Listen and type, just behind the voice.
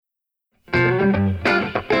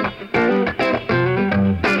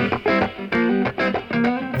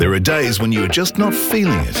days when you are just not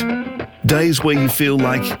feeling it. Days where you feel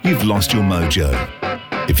like you've lost your mojo.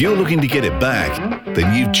 If you're looking to get it back,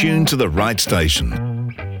 then you've tuned to the right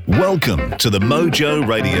station. Welcome to the Mojo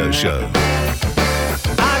Radio Show.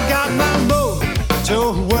 I got my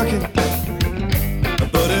mojo working,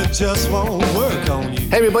 but it just won't work on you.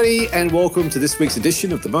 Hey everybody, and welcome to this week's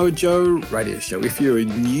edition of the Mojo Radio Show. If you're a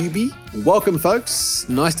newbie, welcome folks.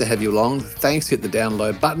 Nice to have you along. Thanks, hit the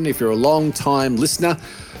download button. If you're a long-time listener,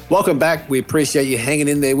 welcome back. We appreciate you hanging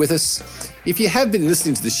in there with us. If you have been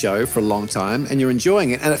listening to the show for a long time and you're enjoying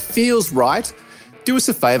it and it feels right, do us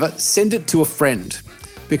a favour, send it to a friend.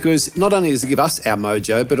 Because not only does it give us our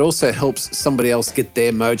mojo, but it also helps somebody else get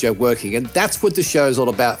their mojo working. And that's what the show is all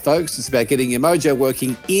about, folks. It's about getting your mojo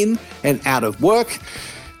working in and out of work.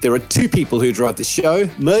 There are two people who drive the show,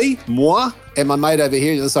 moi, and my mate over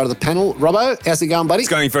here on the other side of the panel. Robbo, how's it going, buddy? It's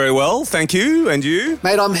going very well, thank you. And you?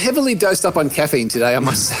 Mate, I'm heavily dosed up on caffeine today, I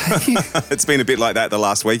must say. It's been a bit like that the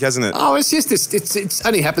last week, hasn't it? Oh, it's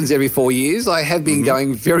only happens every 4 years. I have been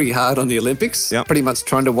going very hard on the Olympics, pretty much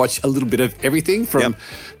trying to watch a little bit of everything from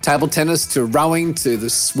table tennis to rowing to the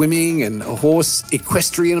swimming and horse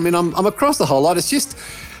equestrian. I mean, I'm across the whole lot. It's just,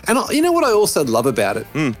 and you know what I also love about it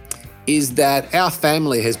is that our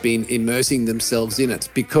family has been immersing themselves in it,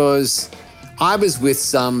 because I was with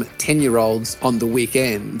some 10-year-olds on the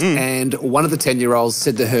weekend and one of the 10-year-olds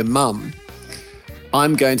said to her mum,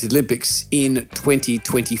 I'm going to the Olympics in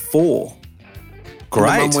 2024. Great.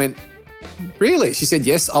 And the mum went, really? She said,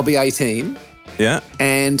 yes, I'll be 18. Yeah.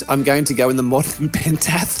 And I'm going to go in the modern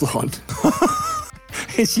pentathlon.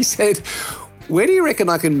 And she said, where do you reckon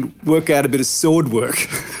I can work out a bit of sword work?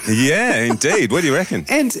 Yeah, indeed. Where do you reckon?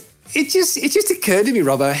 And it just occurred to me,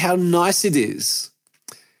 Robbo, how nice it is.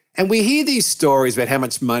 And we hear these stories about how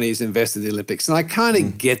much money is invested in the Olympics, and I kind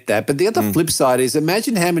of get that. But the other flip side is,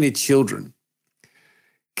 imagine how many children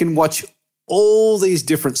can watch all these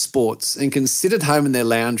different sports and can sit at home in their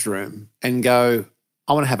lounge room and go,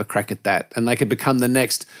 I want to have a crack at that. And they could become the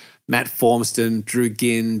next Matt Formston, Drew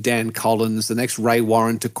Ginn, Dan Collins, the next Ray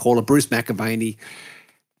Warren to call a Bruce McAvaney.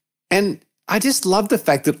 And I just love the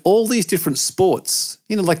fact that all these different sports,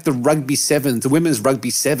 you know, like the rugby sevens, the women's rugby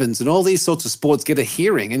sevens, and all these sorts of sports get a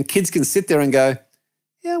hearing, and kids can sit there and go,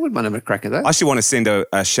 yeah, I wouldn't mind having a crack at that. I actually want to send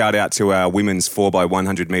a shout out to our women's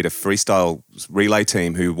 4x100 metre freestyle relay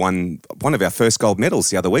team who won one of our first gold medals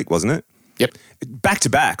the other week, wasn't it? Yep. Back to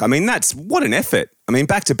back. I mean, what an effort. I mean,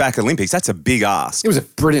 back to back Olympics, that's a big ask. It was a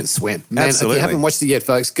brilliant swim. Man, absolutely. If you haven't watched it yet,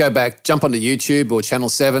 folks, go back, jump onto YouTube or Channel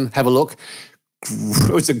 7, have a look. It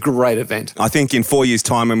was a great event. I think in 4 years'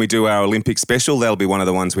 time when we do our Olympic special, that'll be one of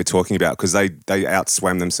the ones we're talking about, because they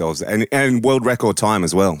outswam themselves and world record time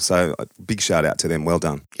as well. So a big shout out to them. Well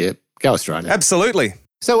done. Yep. Go Australia. Absolutely.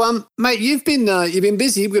 So, mate, you've been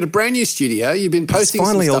busy. You've got a brand new studio. You've been posting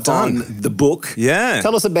some stuff on the book. Yeah.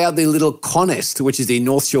 Tell us about the little contest, which is the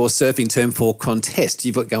North Shore surfing term for contest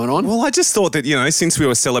you've got going on. Well, I just thought that, you know, since we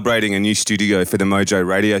were celebrating a new studio for the Mojo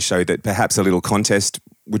Radio Show, that perhaps a little contest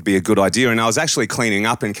would be a good idea. And I was actually cleaning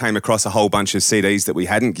up and came across a whole bunch of CDs that we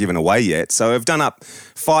hadn't given away yet. So I've done up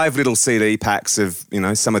 5 little CD packs of, you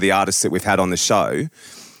know, some of the artists that we've had on the show.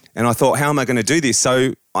 And I thought, how am I going to do this?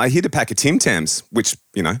 So I hid a pack of Tim Tams, which,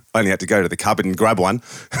 you know, I only had to go to the cupboard and grab one.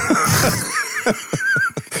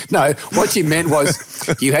 No, what you meant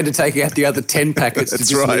was you had to take out the other 10 packets to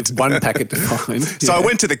just leave one packet to find. So I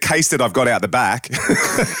went to the case that I've got out the back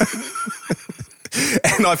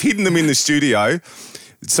and I've hidden them in the studio.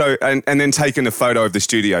 So and then taken a photo of the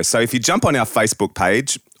studio. So if you jump on our Facebook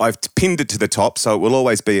page, I've pinned it to the top, so it will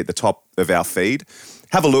always be at the top of our feed.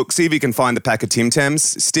 Have a look, see if you can find the pack of Tim Tams,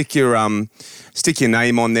 stick your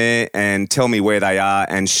name on there and tell me where they are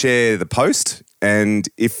and share the post. And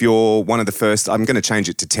if you're one of the first, I'm going to change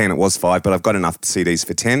it to 10. It was 5, but I've got enough CDs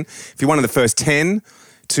for 10. If you're one of the first 10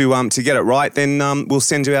 to get it right, then we'll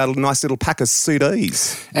send you out a nice little pack of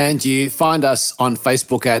CDs. And you find us on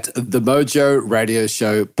Facebook at The Mojo Radio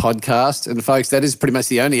Show Podcast. And folks, that is pretty much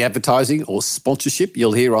the only advertising or sponsorship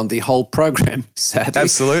you'll hear on the whole program, sadly.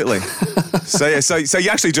 Absolutely. So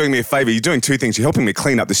you're actually doing me a favour. You're doing 2 things. You're helping me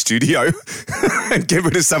clean up the studio and get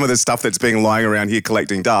rid of some of the stuff that's been lying around here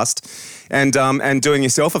collecting dust. And doing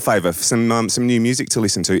yourself a favour for some new music to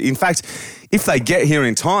listen to. In fact, if they get here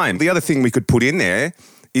in time, the other thing we could put in there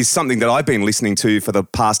is something that I've been listening to for the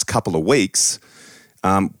past couple of weeks,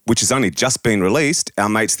 which has only just been released. Our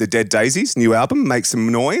mates, the Dead Daisies, new album, Make Some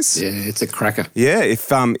Noise. Yeah, it's a cracker. Yeah,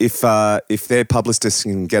 if their publicists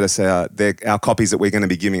can get us our copies that we're going to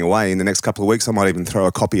be giving away in the next couple of weeks, I might even throw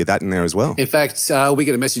a copy of that in there as well. In fact, we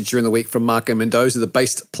get a message during the week from Marco Mendoza, the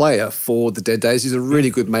bass player for the Dead Daisies, a really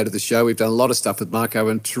good mate of the show. We've done a lot of stuff with Marco,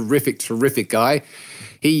 and terrific guy.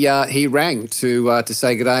 He rang to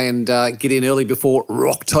say good day and get in early before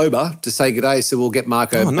October to say good day. So we'll get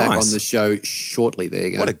Marco back on the show shortly. There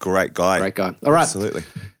you go. What a great guy. Great guy. All right. Absolutely.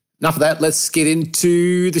 Enough of that. Let's get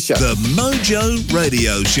into the show. The Mojo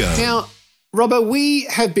Radio Show. Now, Robbo, we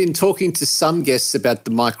have been talking to some guests about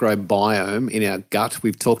the microbiome in our gut.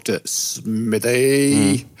 We've talked to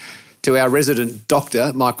Smithy, to our resident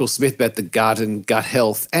doctor, Michael Smith, about the gut and gut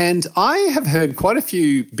health. And I have heard quite a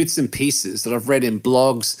few bits and pieces that I've read in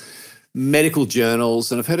blogs, medical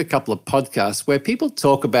journals, and I've heard a couple of podcasts where people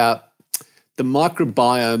talk about the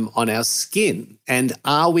microbiome on our skin and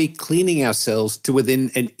are we cleaning ourselves to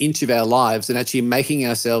within an inch of our lives and actually making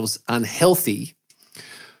ourselves unhealthy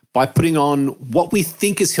by putting on what we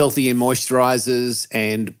think is healthy in moisturizers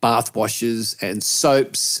and bath washes and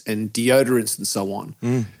soaps and deodorants and so on.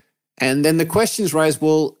 And then the questions raised,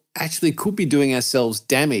 well, actually could be doing ourselves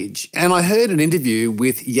damage. And I heard an interview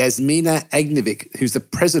with Jasmina Aganovic, who's the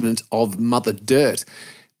president of Mother Dirt.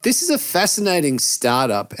 This is a fascinating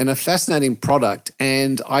startup and a fascinating product.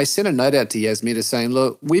 And I sent a note out to Jasmina saying,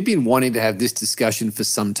 look, we've been wanting to have this discussion for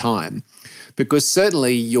some time because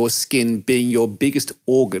certainly your skin being your biggest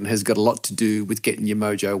organ has got a lot to do with getting your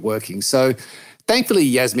mojo working. So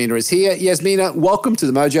thankfully, Jasmina is here. Jasmina, welcome to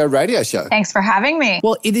the Mojo Radio Show. Thanks for having me.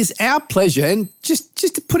 Well, it is our pleasure. And just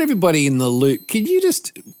to put everybody in the loop, can you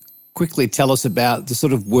just quickly tell us about the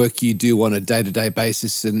sort of work you do on a day-to-day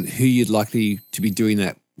basis and who you'd likely to be doing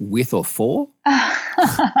that with or for?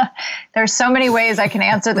 There's so many ways I can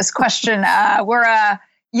answer this question. We're a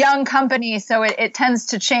young company, so it tends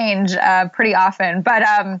to change pretty often. But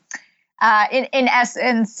in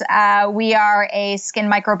essence, we are a skin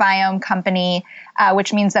microbiome company,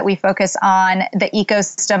 which means that we focus on the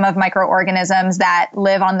ecosystem of microorganisms that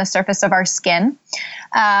live on the surface of our skin.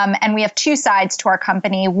 And we have two sides to our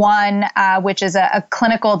company. One, which is a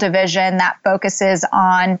clinical division that focuses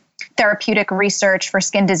on therapeutic research for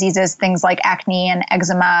skin diseases, things like acne and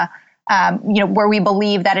eczema, where we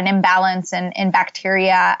believe that an imbalance in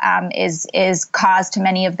bacteria is cause to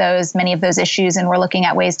many of those issues, and we're looking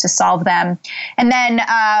at ways to solve them. And then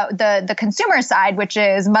the consumer side, which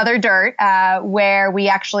is Mother Dirt, where we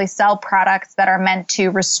actually sell products that are meant to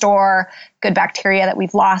restore good bacteria that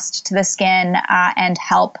we've lost to the skin and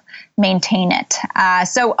help maintain it.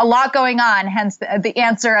 So a lot going on, hence the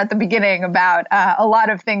answer at the beginning about a lot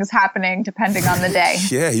of things happening depending on the day.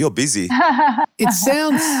 Yeah, you're busy. It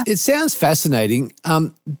sounds fascinating.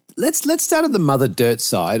 Let's start at the Mother Dirt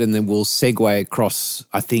side and then we'll segue across,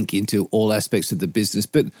 I think, into all aspects of the business.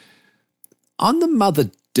 But on the Mother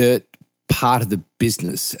Dirt part of the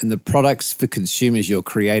business and the products for consumers you're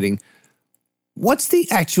creating, what's the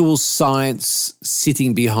actual science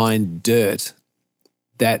sitting behind dirt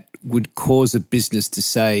that would cause a business to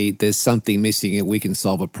say there's something missing and we can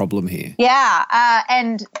solve a problem here? Yeah,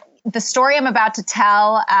 and the story I'm about to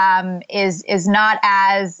tell is not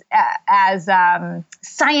as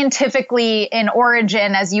scientifically in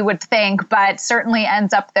origin as you would think, but certainly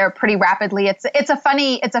ends up there pretty rapidly. It's a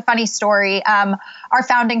funny story. Our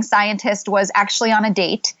founding scientist was actually on a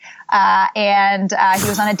date, and he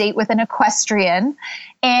was on a date with an equestrian.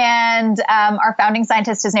 And our founding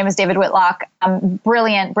scientist, his name is David Whitlock,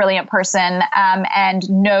 brilliant person, and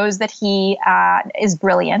knows that he is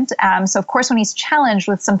brilliant. So, of course, when he's challenged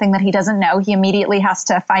with something that he doesn't know, he immediately has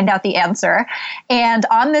to find out the answer. And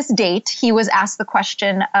on this date, he was asked the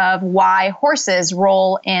question of why horses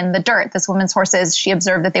roll in the dirt. This woman's horses, she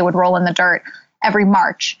observed that they would roll in the dirt every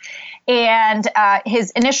March. And his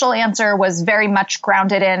initial answer was very much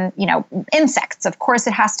grounded in, insects. Of course,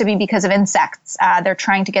 it has to be because of insects. They're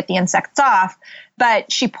trying to get the insects off.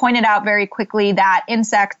 But she pointed out very quickly that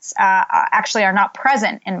insects actually are not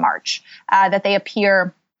present in March, that they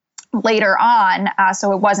appear later on,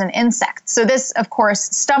 so it wasn't insects. So this, of course,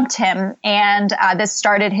 stumped him, and this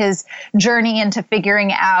started his journey into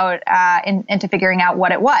figuring out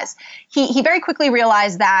what it was. He very quickly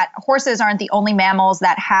realized that horses aren't the only mammals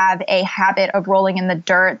that have a habit of rolling in the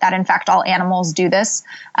dirt, that in fact all animals do this.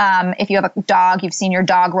 If you have a dog, you've seen your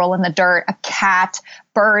dog roll in the dirt, a cat,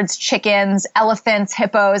 birds, chickens, elephants,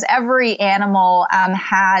 hippos, every animal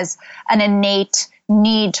has an innate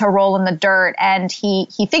need to roll in the dirt. And he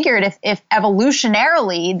figured if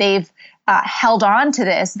evolutionarily they've held on to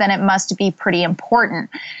this, then it must be pretty important.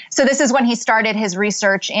 So this is when he started his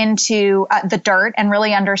research into the dirt and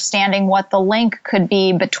really understanding what the link could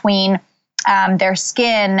be between their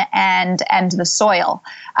skin and the soil.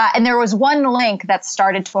 And there was one link that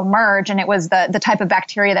started to emerge, and it was the type of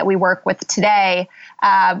bacteria that we work with today,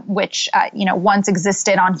 which once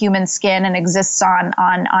existed on human skin and exists on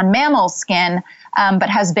mammal skin, but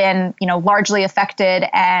has been largely affected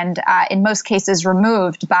and in most cases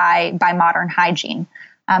removed by modern hygiene.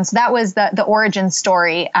 So that was the origin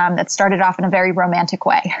story that started off in a very romantic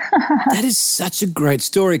way. That is such a great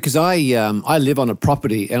story, because I live on a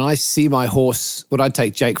property and I see my horse. When I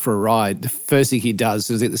take Jake for a ride, the first thing he does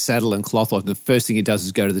is get the saddle and cloth off. The first thing he does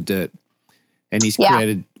is go to the dirt. And he's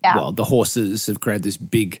created, the horses have created this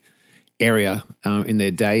big area in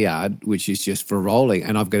their day yard, which is just for rolling.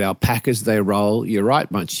 And I've got alpacas, they roll. You're right,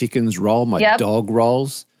 my chickens roll, my dog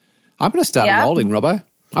rolls. I'm going to start rolling, Robbo.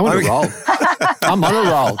 I want to roll. I'm on a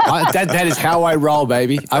roll. That is how I roll,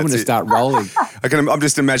 baby. I'm going to start rolling. I'm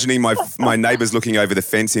just imagining my neighbours looking over the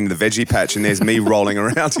fence into the veggie patch, and there's me rolling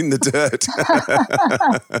around in the dirt.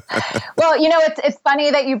 Well, it's funny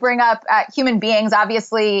that you bring up human beings.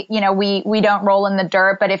 Obviously, we don't roll in the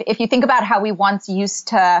dirt, but if you think about how we once used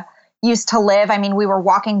to live, I mean, we were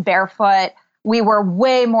walking barefoot. We were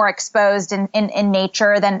way more exposed in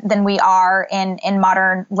nature than we are in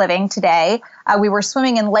modern living today. We were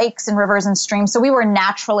swimming in lakes and rivers and streams, so we were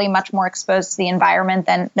naturally much more exposed to the environment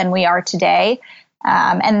than we are today.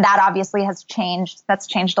 And that obviously has changed. That's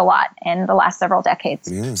changed a lot in the last several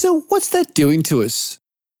decades. Yeah. So what's that doing to us,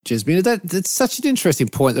 Jasmina? That's such an interesting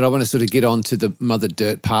point that I want to sort of get on to the Mother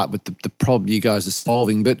Dirt part with the problem you guys are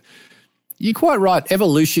solving. But you're quite right,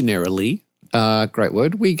 evolutionarily, great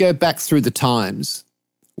word, we go back through the times.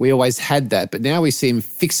 We always had that, but now we seem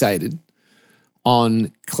fixated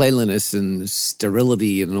on cleanliness and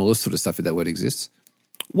sterility and all this sort of stuff, if that word exists.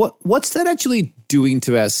 What's that actually doing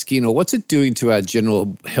to our skin, or what's it doing to our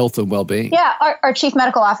general health and well-being? Yeah, our chief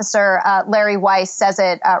medical officer, Larry Weiss, says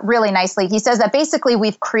it really nicely. He says that basically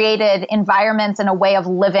we've created environments and a way of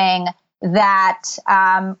living that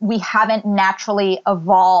we haven't naturally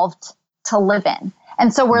evolved to live in.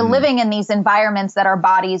 And so we're living in these environments that our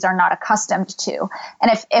bodies are not accustomed to.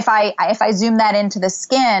 And if I zoom that into the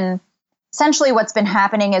skin, essentially what's been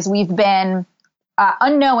happening is we've been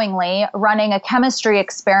unknowingly running a chemistry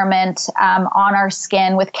experiment on our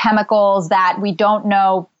skin with chemicals that we don't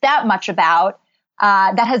know that much about,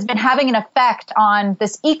 that has been having an effect on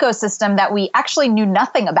this ecosystem that we actually knew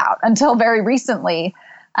nothing about until very recently.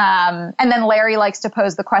 And then Larry likes to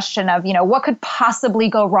pose the question of, what could possibly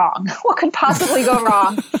go wrong? What could possibly go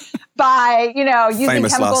wrong by, using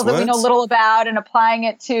Famous chemicals that we know little about and applying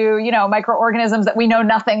it to, microorganisms that we know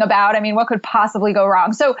nothing about? I mean, what could possibly go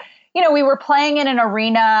wrong? So, we were playing in an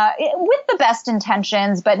arena with the best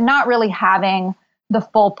intentions, but not really having the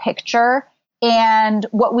full picture. And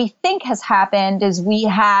what we think has happened is we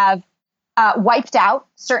have wiped out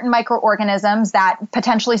certain microorganisms that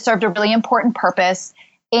potentially served a really important purpose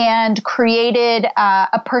and created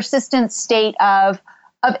a persistent state of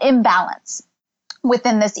imbalance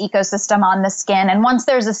within this ecosystem on the skin. And once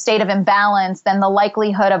there's a state of imbalance, then the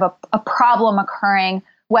likelihood of a problem occurring,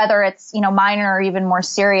 whether it's minor or even more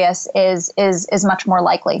serious, is much more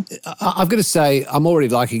likely. I've got to say, I'm already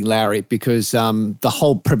liking Larry, because the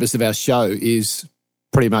whole premise of our show is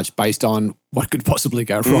pretty much based on what could possibly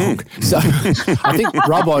go wrong. So I think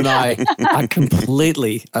Robbo and I are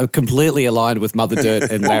completely aligned with Mother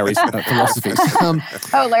Dirt and Larry's philosophies.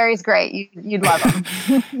 Larry's great. You'd love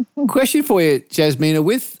him. Question for you, Jasmina.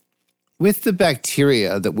 With the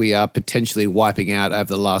bacteria that we are potentially wiping out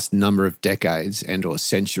over the last number of decades and or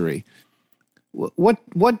century, what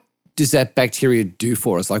does that bacteria do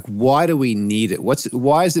for us? Like, why do we need it?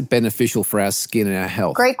 Why is it beneficial for our skin and our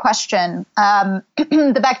health? Great question.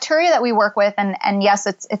 The bacteria that we work with, and yes,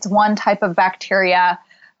 it's one type of bacteria.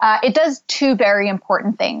 It does two very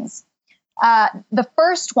important things. The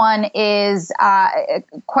first one is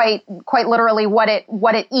quite literally what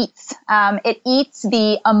it eats. It eats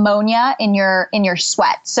the ammonia in your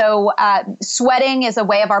sweat. So sweating is a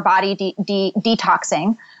way of our body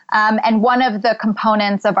detoxing. And one of the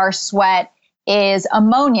components of our sweat is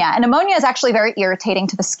ammonia. And ammonia is actually very irritating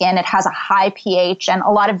to the skin. It has a high pH, and a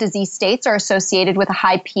lot of disease states are associated with a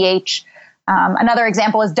high pH. Another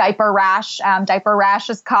example is diaper rash. Diaper rash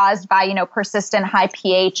is caused by, persistent high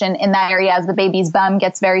pH in that area as the baby's bum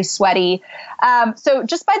gets very sweaty. So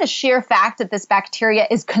just by the sheer fact that this bacteria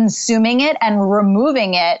is consuming it and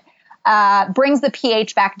removing it, brings the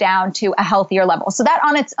pH back down to a healthier level. So that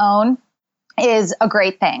on its own is a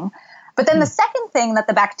great thing. But then the second thing that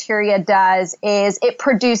the bacteria does is it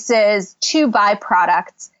produces two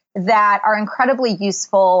byproducts that are incredibly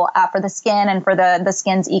useful for the skin and for the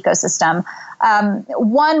skin's ecosystem.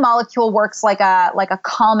 One molecule works like a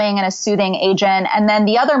calming and a soothing agent, and then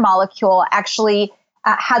the other molecule actually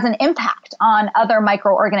has an impact on other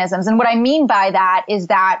microorganisms. And what I mean by that is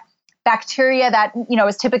that bacteria that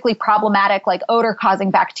is typically problematic, like odor-causing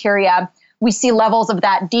bacteria, we see levels of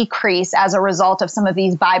that decrease as a result of some of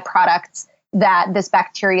these byproducts that this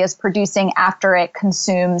bacteria is producing after it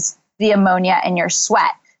consumes the ammonia in your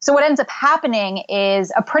sweat. So what ends up happening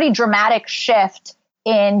is a pretty dramatic shift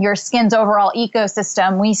in your skin's overall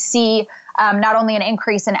ecosystem. We see not only an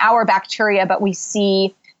increase in our bacteria, but we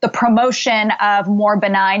see the promotion of more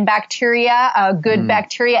benign bacteria, good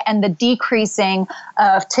bacteria, and the decreasing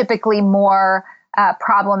of typically more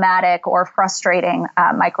problematic or frustrating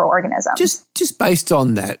microorganisms. Just based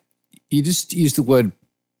on that, you just used the word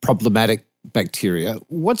problematic bacteria.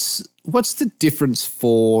 What's the difference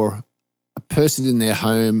for a person in their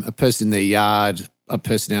home, a person in their yard, a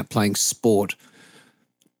person out playing sport?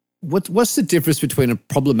 What's the difference between a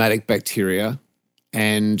problematic bacteria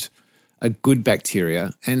and a good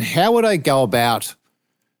bacteria? And how would I go about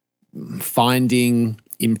finding,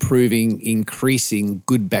 improving, increasing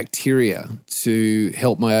good bacteria to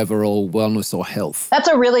help my overall wellness or health? That's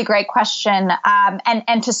a really great question.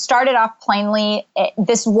 And to start it off plainly,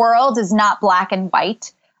 this world is not black and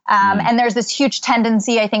white. And there's this huge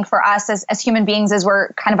tendency, I think, for us as human beings, as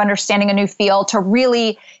we're kind of understanding a new field, to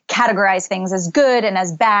really categorize things as good and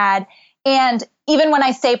as bad. And even when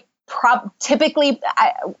I say typically,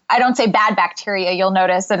 I don't say bad bacteria, you'll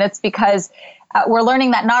notice, and it's because we're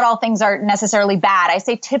learning that not all things are necessarily bad. I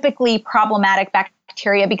say typically problematic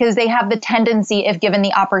bacteria because they have the tendency, if given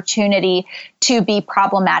the opportunity, to be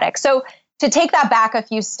problematic. So to take that back a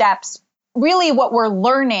few steps, really what we're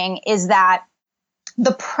learning is that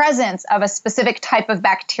the presence of a specific type of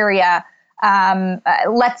bacteria,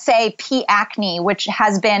 let's say P. acne, which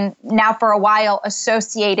has been now for a while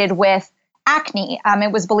associated with acne.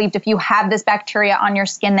 It was believed if you have this bacteria on your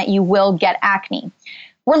skin that you will get acne.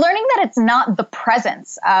 We're learning that it's not the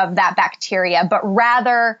presence of that bacteria, but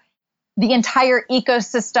rather the entire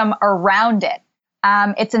ecosystem around it.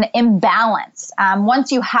 It's an imbalance.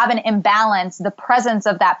 Once you have an imbalance, the presence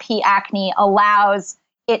of that P. acne allows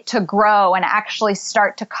it to grow and actually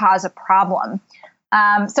start to cause a problem.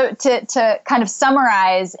 So to kind of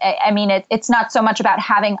summarize, I mean, it's not so much about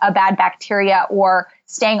having a bad bacteria or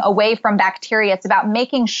staying away from bacteria. It's about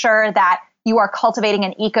making sure that you are cultivating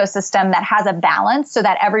an ecosystem that has a balance so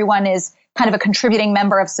that everyone is kind of a contributing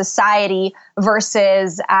member of society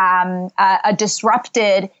versus a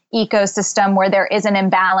disrupted ecosystem where there is an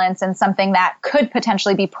imbalance and something that could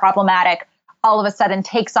potentially be problematic all of a sudden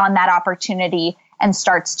takes on that opportunity and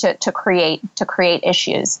starts to create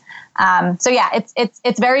issues. So yeah,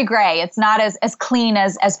 it's very gray. It's not as clean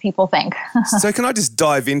as people think. So can I just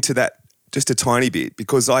dive into that just a tiny bit,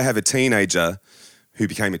 because I have a teenager who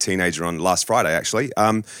became a teenager on last Friday actually,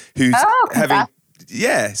 who's having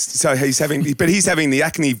so he's having the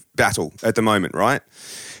acne battle at the moment, right?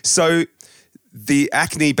 So the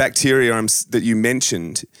acne bacteria that you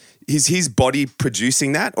mentioned, is his body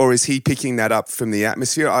producing that, or is he picking that up from the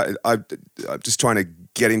atmosphere? I'm just trying to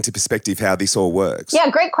get into perspective how this all works. Yeah,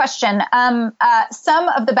 great question. Some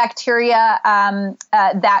of the bacteria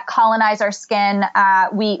that colonize our skin,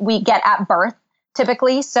 we get at birth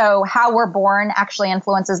typically. So how we're born actually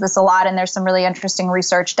influences this a lot. And there's some really interesting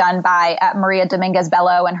research done by Maria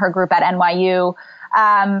Dominguez-Bello and her group at NYU.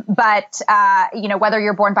 But whether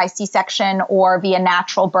you're born by C-section or via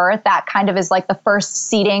natural birth, that kind of is like the first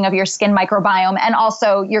seeding of your skin microbiome and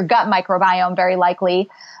also your gut microbiome, very likely.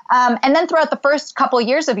 And then throughout the first couple of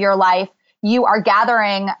years of your life, you are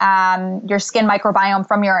gathering your skin microbiome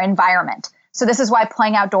from your environment. So this is why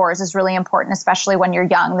playing outdoors is really important, especially when you're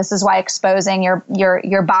young. This is why exposing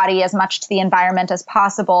your body as much to the environment as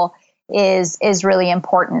possible is really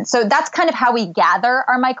important. So that's kind of how we gather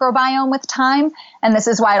our microbiome with time. And this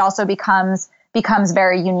is why it also becomes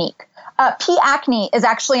very unique. P. acne is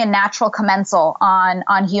actually a natural commensal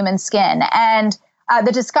on human skin. And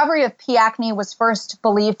the discovery of P. acne was first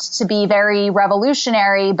believed to be very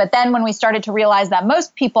revolutionary. But then when we started to realize that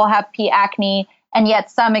most people have P. acne and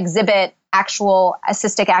yet some exhibit actual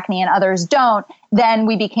cystic acne and others don't, then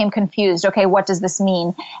we became confused. Okay, what does this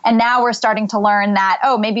mean? And now we're starting to learn that,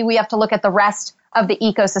 maybe we have to look at the rest of the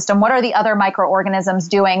ecosystem. What are the other microorganisms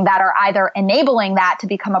doing that are either enabling that to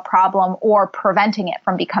become a problem or preventing it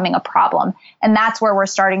from becoming a problem? And that's where we're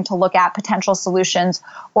starting to look at potential solutions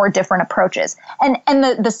or different approaches. And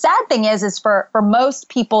the sad thing is for most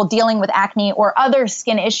people dealing with acne or other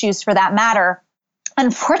skin issues for that matter,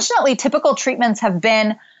 unfortunately, typical treatments have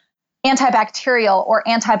been antibacterial or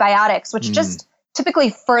antibiotics, which just typically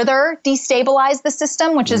further destabilize the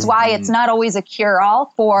system, which is why it's not always a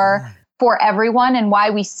cure-all for everyone, and why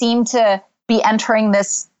we seem to be entering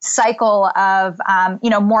this cycle of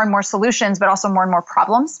more and more solutions, but also more and more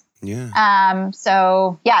problems. Yeah.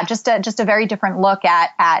 Just a very different look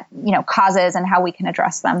at causes and how we can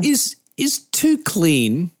address them. Is too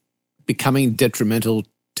clean becoming detrimental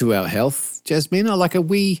to our health, Jasmina? Like,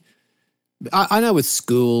 I know with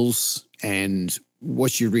schools and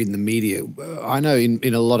what you read in the media, I know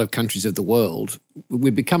in a lot of countries of the world,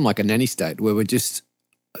 we've become like a nanny state where we're just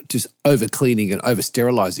over cleaning and over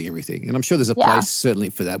sterilizing everything. And I'm sure there's a place certainly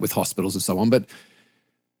for that with hospitals and so on. But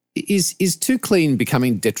is too clean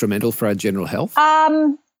becoming detrimental for our general health?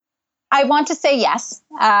 I want to say yes.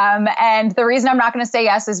 And the reason I'm not going to say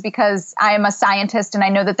yes is because I am a scientist and I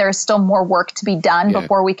know that there's still more work to be done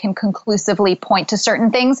before we can conclusively point to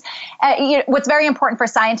certain things. What's very important for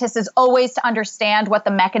scientists is always to understand what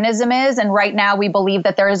the mechanism is. And right now we believe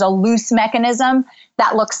that there is a loose mechanism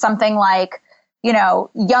that looks something like,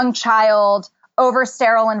 young child, over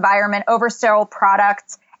sterile environment, over sterile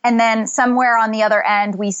products. And then somewhere on the other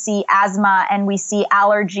end, we see asthma and we see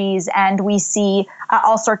allergies and we see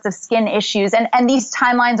all sorts of skin issues. And these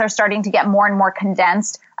timelines are starting to get more and more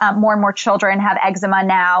condensed. More and more children have eczema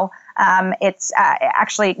now. It's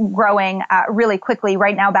actually growing really quickly.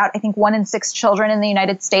 Right now, about, I think, 1 in 6 children in the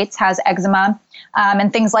United States has eczema.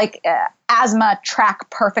 And things like asthma track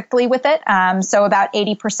perfectly with it. So about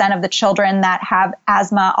 80% of the children that have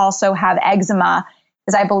asthma also have eczema,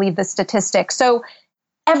 is, I believe, the statistic. So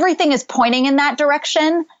everything is pointing in that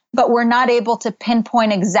direction, but we're not able to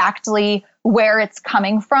pinpoint exactly where it's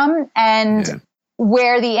coming from. And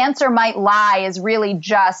where the answer might lie is really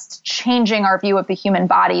just changing our view of the human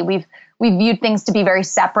body. We've viewed things to be very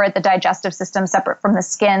separate, the digestive system separate from the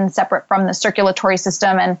skin, separate from the circulatory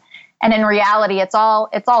system. And in reality, it's all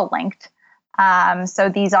linked. So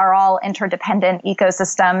these are all interdependent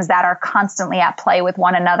ecosystems that are constantly at play with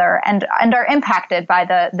one another and are impacted by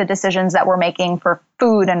the decisions that we're making for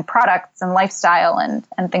food and products and lifestyle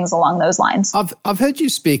and things along those lines. I've heard you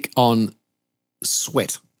speak on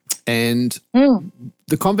sweat, and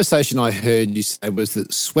the conversation I heard you say was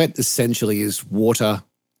that sweat essentially is water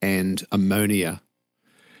and ammonia.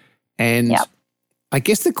 And I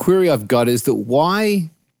guess the query I've got is that why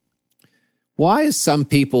some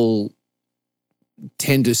people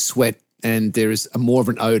tend to sweat and there is more of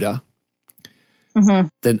an odor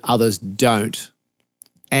than others don't.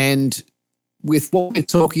 And with what we're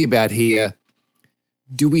talking about here,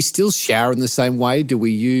 do we still shower in the same way? Do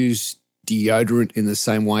we use deodorant in the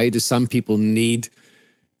same way? Do some people need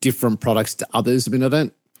different products to others? I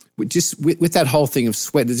mean, with that whole thing of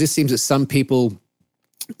sweat, it just seems that some people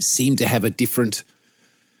seem to have a different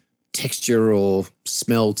texture or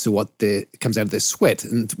smell to what comes out of their sweat,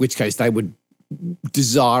 in which case they would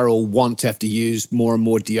desire or want to have to use more and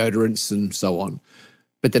more deodorants and so on.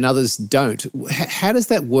 But then others don't. How does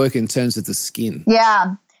that work in terms of the skin?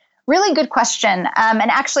 Yeah, really good question. And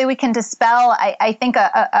actually we can dispel, I think,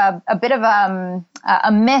 a bit of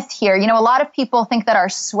a myth here. A lot of people think that our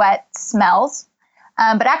sweat smells,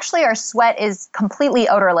 but actually our sweat is completely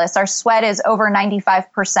odorless. Our sweat is over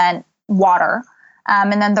 95% water.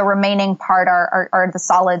 And then the remaining part are the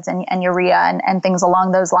solids and urea and things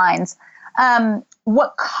along those lines.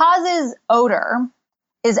 What causes odor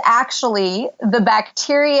is actually the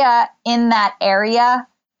bacteria in that area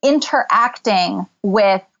interacting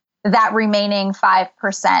with that remaining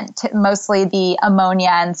 5%, mostly the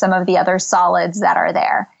ammonia and some of the other solids that are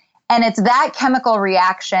there. And it's that chemical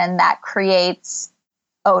reaction that creates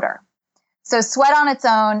odor. So sweat on its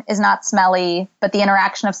own is not smelly, but the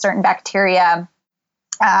interaction of certain bacteria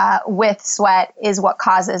with sweat is what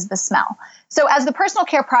causes the smell. So as the personal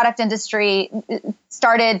care product industry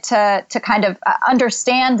started to kind of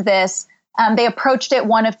understand this, they approached it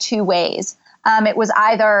one of two ways. It was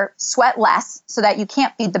either sweat less so that you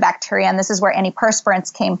can't feed the bacteria, and this is where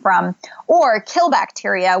antiperspirants came from, or kill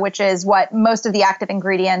bacteria, which is what most of the active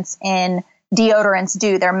ingredients in deodorants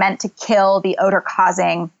do. They're meant to kill the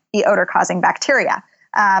odor-causing bacteria.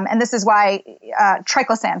 And this is why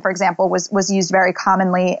triclosan, for example, was used very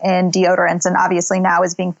commonly in deodorants and obviously now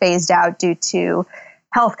is being phased out due to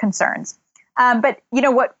health concerns. But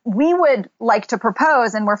what we would like to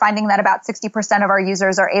propose, and we're finding that about 60% of our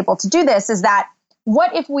users are able to do this, is that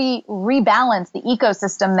what if we rebalance the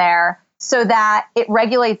ecosystem there so that it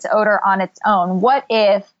regulates odor on its own? What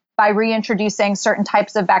if by reintroducing certain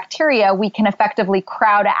types of bacteria, we can effectively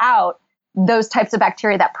crowd out those types of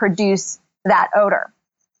bacteria that produce that odor?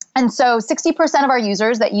 And so 60% of our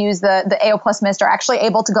users that use the AO Plus Mist are actually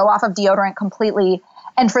able to go off of deodorant completely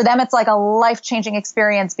And for them, it's like a life-changing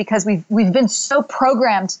experience because we've been so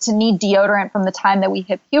programmed to need deodorant from the time that we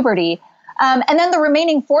hit puberty. And then the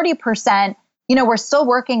remaining 40%, we're still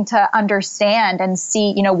working to understand and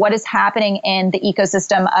see, what is happening in the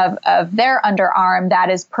ecosystem of their underarm that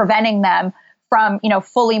is preventing them from,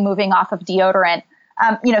 fully moving off of deodorant.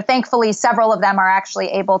 Thankfully, several of them are actually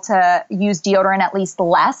able to use deodorant at least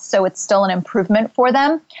less, so it's still an improvement for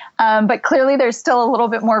them. But clearly, there's still a little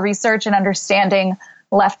bit more research and understanding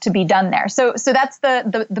left to be done there. So that's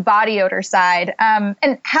the body odor side.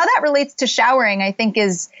 And how that relates to showering, I think,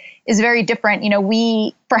 is very different.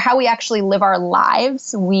 For how we actually live our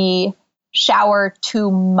lives, we shower too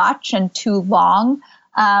much and too long.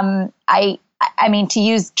 I mean, to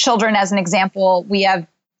use children as an example, we have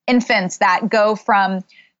infants that go from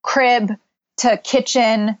crib to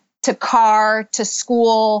kitchen to car to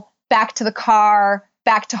school, back to the car,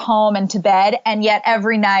 back to home and to bed. And yet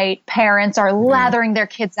every night parents are lathering their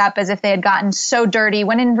kids up as if they had gotten so dirty,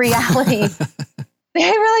 when in reality, they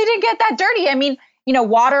really didn't get that dirty. I mean,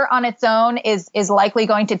 water on its own is likely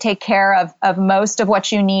going to take care of most of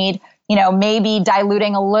what you need. Maybe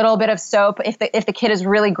diluting a little bit of soap if the kid is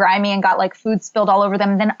really grimy and got like food spilled all over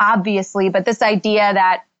them, then obviously. But this idea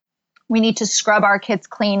that we need to scrub our kids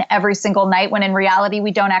clean every single night, when in reality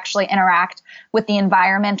we don't actually interact with the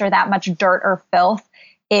environment or that much dirt or filth,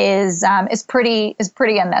 is pretty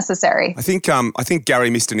unnecessary. I think Gary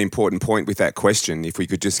missed an important point with that question. If we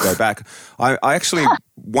could just go back, I actually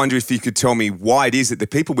wonder if you could tell me why it is that the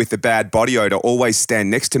people with the bad body odor always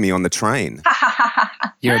stand next to me on the train.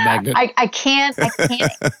 You're a magnet. I can't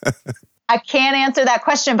answer that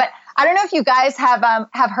question, but I don't know if you guys have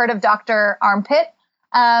heard of Dr. Armpit.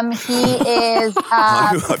 He is.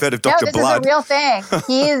 I've heard of Dr. No, this Blood. is a real thing.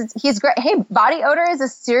 He's great. Hey, body odor is a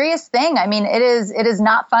serious thing. I mean, it is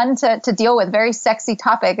not fun to deal with. Very sexy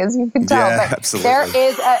topic, as you can tell. Yeah, but absolutely. There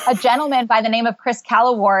is a gentleman by the name of Chris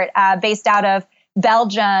Callawort, based out of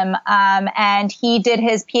Belgium, and he did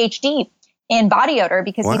his PhD in body odor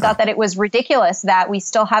because he thought that it was ridiculous that we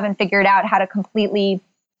still haven't figured out how to completely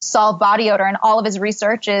solve body odor, and all of his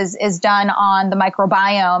research is done on the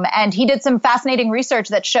microbiome. And he did some fascinating research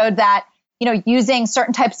that showed that, using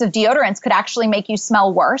certain types of deodorants could actually make you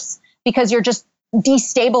smell worse because you're just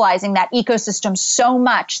destabilizing that ecosystem so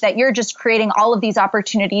much that you're just creating all of these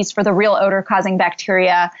opportunities for the real odor causing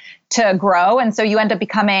bacteria to grow. And so you end up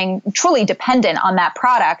becoming truly dependent on that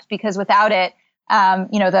product because without it,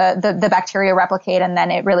 the bacteria replicate and then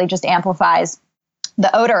it really just amplifies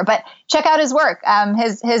the odor. But check out his work.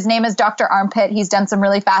 His name is Dr. Armpit. He's done some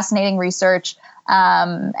really fascinating research.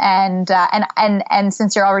 And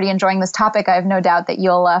since you're already enjoying this topic, I have no doubt that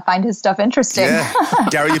you'll find his stuff interesting. Yeah.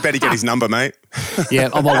 Gary, you better get his number, mate. Yeah,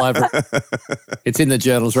 I'm all over it. It's in the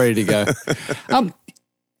journals, ready to go.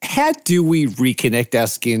 How do we reconnect our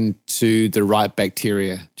skin to the right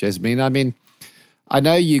bacteria, Jasmina? I mean, I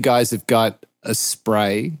know you guys have got a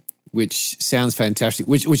spray, which sounds fantastic,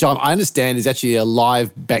 which I understand is actually a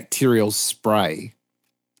live bacterial spray.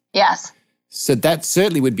 Yes. So that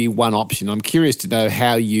certainly would be one option. I'm curious to know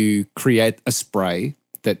how you create a spray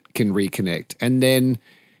that can reconnect. And then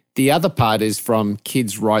the other part is from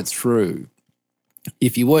kids right through.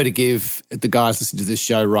 If you were to give the guys listening to this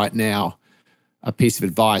show right now a piece of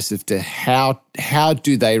advice as to how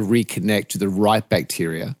do they reconnect to the right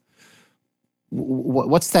bacteria,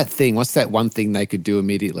 what's that thing? What's that one thing they could do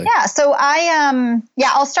immediately? Yeah. So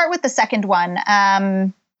I'll start with the second one.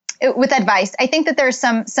 With advice, I think that there's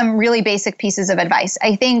some really basic pieces of advice.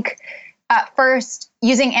 I think first,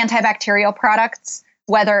 using antibacterial products,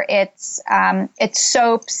 whether it's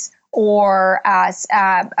soaps or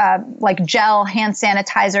like gel hand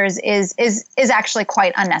sanitizers, is actually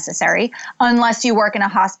quite unnecessary unless you work in a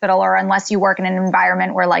hospital or unless you work in an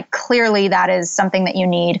environment where like clearly that is something that you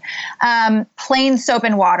need. Plain soap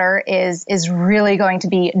and water is really going to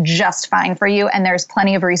be just fine for you, and there's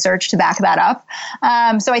plenty of research to back that up.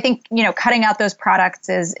 So I think cutting out those products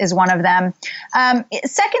is one of them.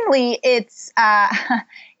 Secondly, it's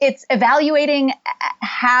evaluating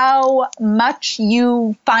how much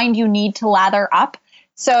you find you need to lather up.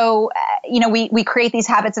 So, we create these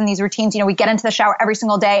habits and these routines. We get into the shower every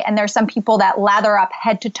single day, and there's some people that lather up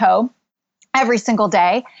head to toe every single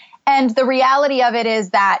day. And the reality of it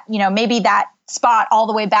is that, maybe that spot all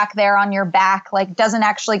the way back there on your back, like doesn't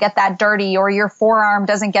actually get that dirty, or your forearm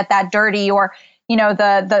doesn't get that dirty, or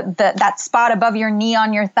that spot above your knee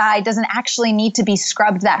on your thigh doesn't actually need to be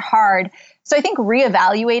scrubbed that hard. So I think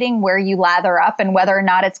reevaluating where you lather up and whether or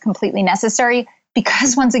not it's completely necessary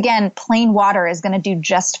because once again, plain water is going to do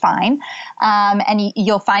just fine. And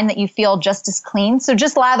you'll find that you feel just as clean. So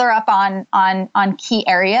just lather up on key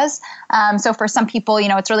areas. So for some people,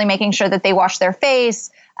 it's really making sure that they wash their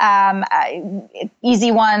face.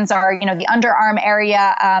 Easy ones are, the underarm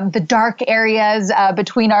area, the dark areas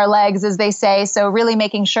between our legs, as they say. So really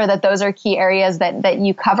making sure that those are key areas that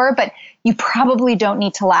you cover, but you probably don't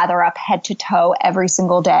need to lather up head to toe every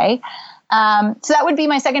single day. So that would be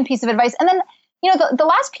my second piece of advice. And then, the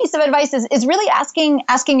last piece of advice is really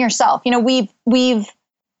asking yourself,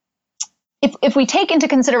 if we take into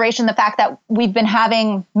consideration the fact that we've been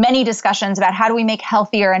having many discussions about how do we make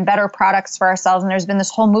healthier and better products for ourselves, and there's been this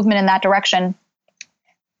whole movement in that direction,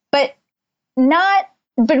 but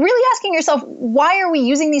really asking yourself, why are we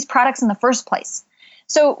using these products in the first place?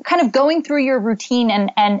 So kind of going through your routine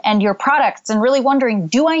and your products and really wondering,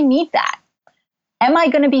 do I need that? Am I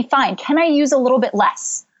going to be fine? Can I use a little bit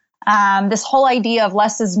less? This whole idea of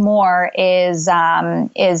less is more is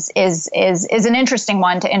an interesting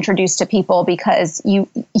one to introduce to people, because you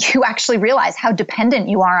actually realize how dependent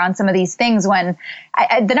you are on some of these things. When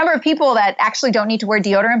the number of people that actually don't need to wear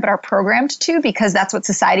deodorant but are programmed to, because that's what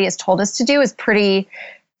society has told us to do, is pretty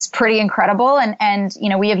incredible. And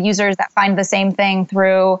we have users that find the same thing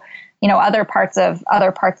through other parts of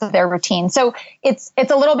their routine. So it's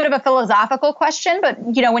a little bit of a philosophical question, but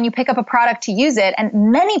when you pick up a product to use it,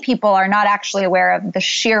 and many people are not actually aware of the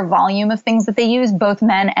sheer volume of things that they use, both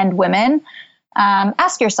men and women.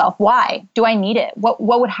 Ask yourself, why do I need it? What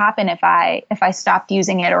would happen if I stopped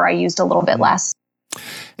using it, or I used a little bit less?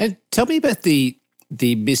 And tell me about the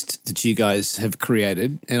mist that you guys have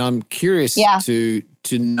created, and I'm curious to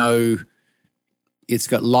know. It's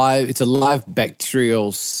a live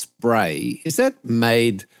bacterial spray. Is that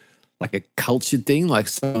made like a cultured thing, like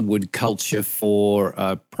someone would culture for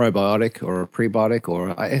a probiotic or a prebiotic,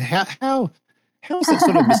 or how is that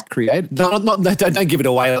sort of mist created? No, don't give it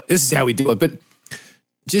away. This is how we do it, but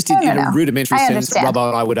just in a rudimentary sense, Robbo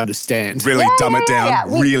and I would understand. Really dumb it down. Yeah.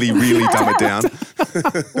 Really dumb it down.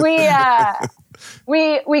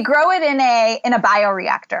 We grow it in a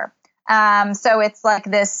bioreactor. So it's like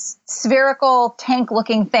this spherical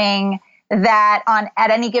tank-looking thing that at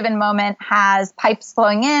any given moment has pipes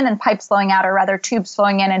flowing in and pipes flowing out, or rather tubes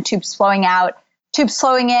flowing in and tubes flowing out. Tubes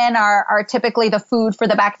flowing in are typically the food for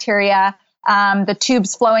the bacteria. The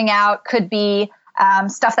tubes flowing out could be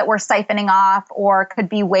stuff that we're siphoning off, or could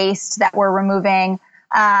be waste that we're removing.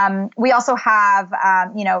 We also have,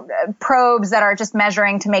 probes that are just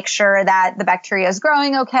measuring to make sure that the bacteria is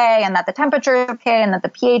growing okay, and that the temperature is okay, and that the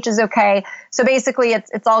pH is okay. So basically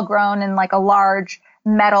it's all grown in like a large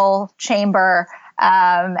metal chamber.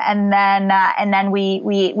 And then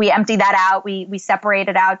we empty that out. We separate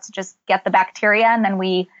it out to just get the bacteria. And then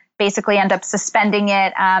we basically end up suspending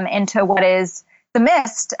it, into what is the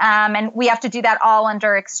mist. And we have to do that all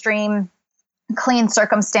under extreme clean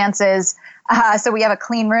circumstances. So we have a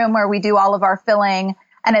clean room where we do all of our filling,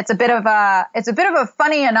 and it's a bit of a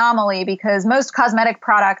funny anomaly, because most cosmetic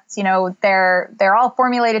products, they're all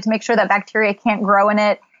formulated to make sure that bacteria can't grow in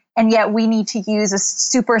it, and yet we need to use a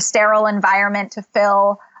super sterile environment to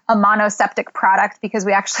fill a monoseptic product, because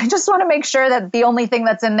we actually just want to make sure that the only thing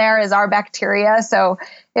that's in there is our bacteria. So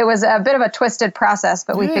it was a bit of a twisted process,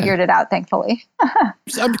 but we figured it out, thankfully.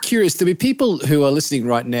 I'm curious, there'll be people who are listening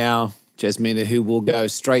right now, Jasmina, who will go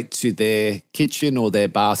straight to their kitchen or their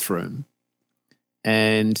bathroom,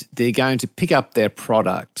 and they're going to pick up their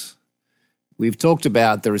product. We've talked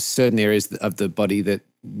about there are certain areas of the body that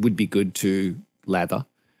would be good to lather,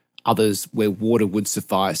 others where water would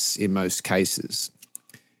suffice in most cases.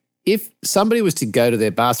 If somebody was to go to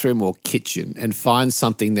their bathroom or kitchen and find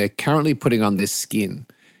something they're currently putting on their skin,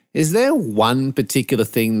 is there one particular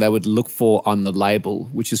thing they would look for on the label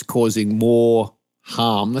which is causing more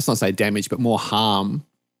harm, let's not say damage, but more harm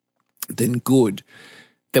than good,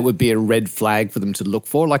 that would be a red flag for them to look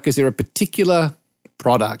for? Like, is there a particular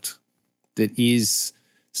product that is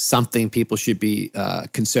something people should be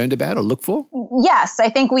concerned about or look for? Yes, I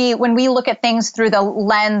think when we look at things through the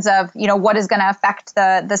lens of, what is going to affect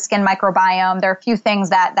the skin microbiome, there are a few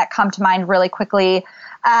things that come to mind really quickly.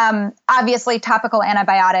 Obviously, topical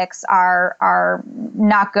antibiotics are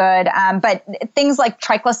not good, but things like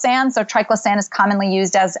triclosan. So triclosan is commonly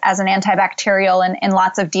used as an antibacterial in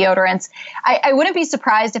lots of deodorants. I wouldn't be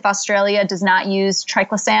surprised if Australia does not use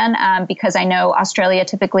triclosan, because I know Australia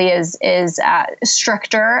typically is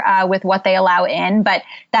stricter with what they allow in, but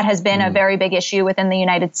that has been a very big issue within the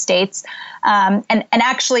United States. And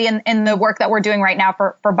actually in the work that we're doing right now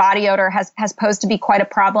for body odor has posed to be quite a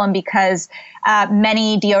problem, because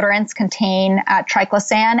many deodorants contain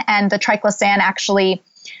triclosan, and the triclosan actually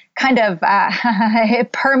kind of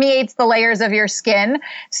it permeates the layers of your skin.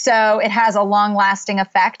 So it has a long-lasting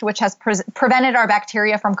effect, which has prevented our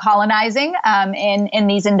bacteria from colonizing in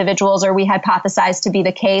these individuals, or we hypothesize to be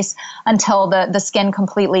the case, until the skin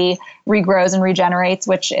completely regrows and regenerates,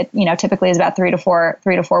 which typically is about 3 to 4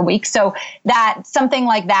 weeks. So that something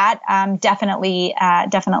like that, definitely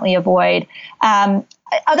avoid.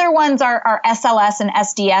 Other ones are SLS and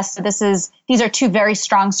SDS. So these are two very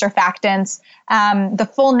strong surfactants. The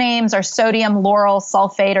full names are sodium lauryl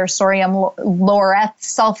sulfate or sodium laureth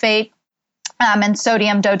sulfate, and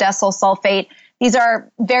sodium dodecyl sulfate. These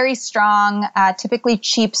are very strong, typically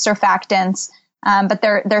cheap surfactants. But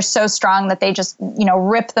they're so strong that they just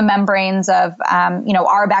rip the membranes of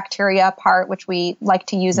our bacteria apart, which we like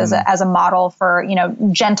to use as a model for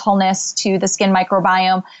gentleness to the skin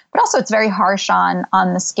microbiome. But also it's very harsh on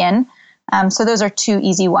the skin. So those are two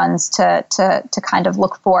easy ones to kind of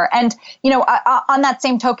look for. And on that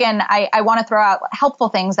same token, I want to throw out helpful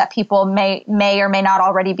things that people may or may not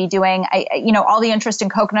already be doing. All the interest in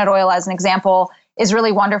coconut oil as an example is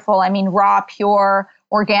really wonderful. I mean, raw, pure,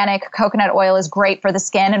 organic coconut oil is great for the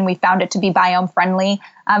skin, and we found it to be biome friendly.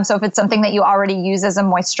 So if it's something that you already use as a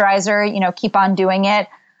moisturizer, keep on doing it.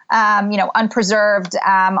 Unpreserved,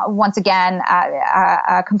 once again,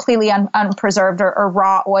 completely unpreserved or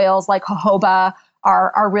raw oils like jojoba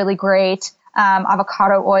are really great.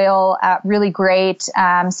 Avocado oil, really great.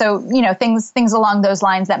 So things along those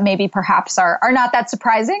lines that maybe perhaps are not that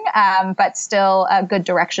surprising, but still good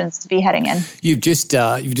directions to be heading in. You've just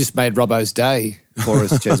made Robbo's day for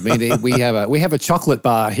us, Jasmina. We have a chocolate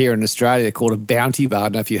bar here in Australia called a Bounty Bar. I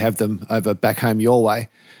don't know if you have them over back home your way,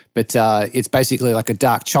 but it's basically like a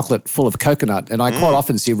dark chocolate full of coconut. And I quite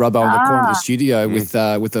often see Robbo in the corner of the studio with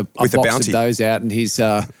a box of those out, and he's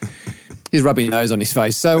rubbing his nose on his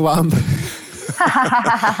face. So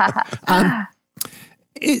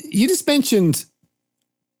you just mentioned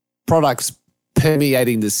products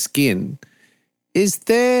permeating the skin. Is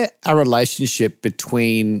there a relationship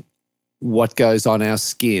between what goes on our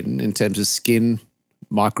skin in terms of skin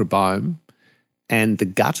microbiome and the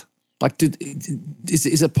gut? Like,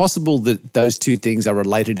 is it possible that those two things are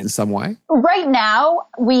related in some way? Right now,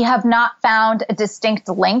 we have not found a distinct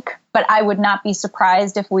link, but I would not be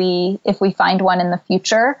surprised if we find one in the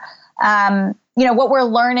future. What we're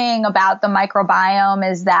learning about the microbiome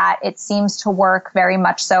is that it seems to work very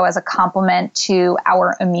much so as a complement to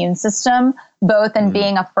our immune system, both in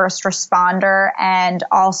being a first responder and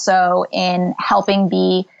also in helping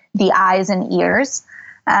be the eyes and ears.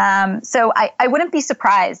 So I wouldn't be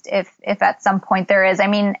surprised if at some point there is. I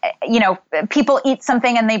mean, people eat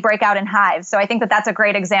something and they break out in hives. So I think that's a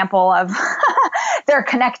great example of they're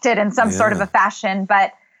connected in some sort of a fashion.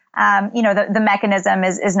 But the mechanism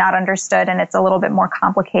is not understood, and it's a little bit more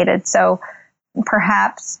complicated. So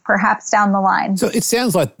perhaps down the line. So it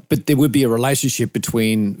sounds like, but there would be a relationship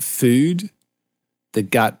between food, the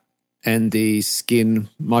gut, and the skin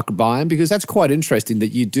microbiome, because that's quite interesting that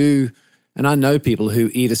you do. And I know people who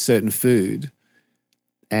eat a certain food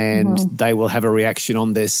and they will have a reaction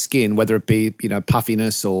on their skin, whether it be,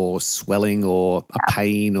 puffiness or swelling or a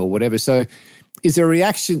pain or whatever. So is there a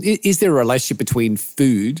reaction? Is there a relationship between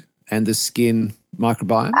food and the skin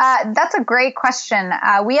microbiome? That's a great question.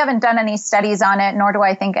 We haven't done any studies on it, nor do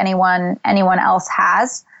I think anyone else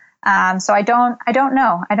has. So I don't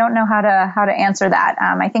know. I don't know how to answer that.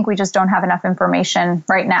 I think we just don't have enough information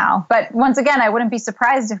right now. But once again, I wouldn't be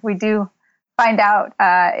surprised if we do find out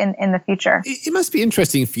in the future. It must be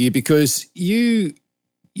interesting for you because you're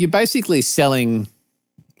basically selling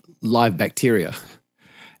live bacteria,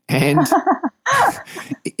 and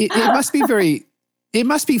it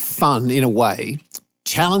must be fun in a way,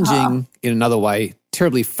 challenging in another way,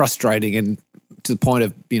 terribly frustrating, and to the point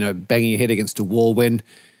of banging your head against a wall when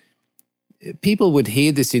people would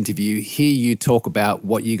hear this interview, hear you talk about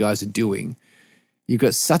what you guys are doing. You've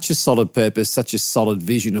got such a solid purpose, such a solid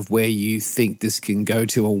vision of where you think this can go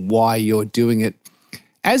to and why you're doing it.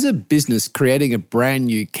 As a business, creating a brand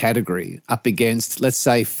new category up against, let's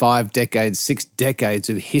say, 5 decades, 6 decades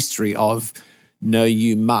of history of no,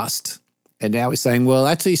 you must. And now we're saying, well,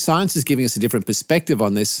 actually, science is giving us a different perspective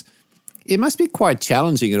on this. It must be quite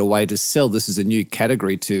challenging in a way to sell this as a new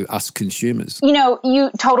category to us consumers.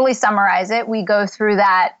 You totally summarize it. We go through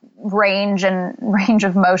that range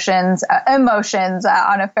of emotions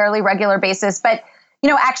on a fairly regular basis. But,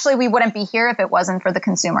 actually we wouldn't be here if it wasn't for the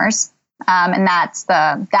consumers. And that's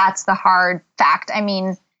the hard fact. I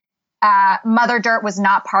mean, Mother Dirt was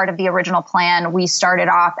not part of the original plan. We started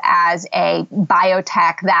off as a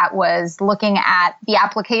biotech that was looking at the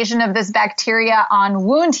application of this bacteria on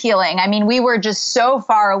wound healing. I mean, we were just so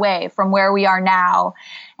far away from where we are now.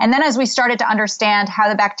 And then as we started to understand how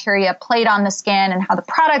the bacteria played on the skin and how the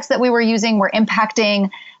products that we were using were impacting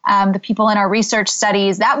the people in our research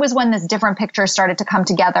studies, that was when this different picture started to come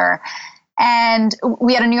together. And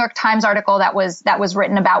we had a New York Times article that was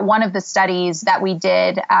written about one of the studies that we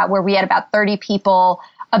did, where we had about 30 people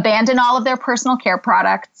abandon all of their personal care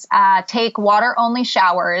products, take water-only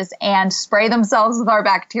showers, and spray themselves with our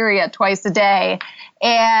bacteria twice a day.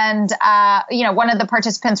 And one of the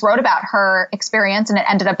participants wrote about her experience, and it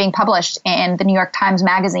ended up being published in the New York Times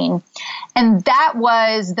Magazine. And that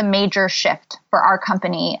was the major shift for our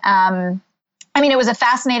company. It was a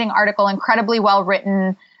fascinating article, incredibly well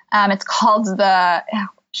written. It's called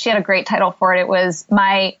she had a great title for it. It was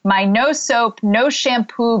my no soap, no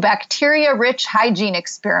shampoo, bacteria-rich hygiene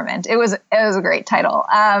experiment. It was a great title.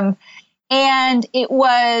 And it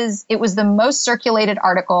was the most circulated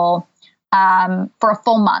article for a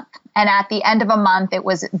full month. And at the end of a month, it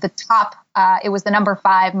was the number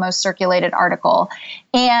 5 most circulated article.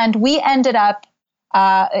 And we ended up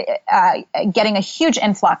getting a huge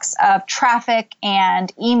influx of traffic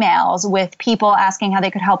and emails with people asking how they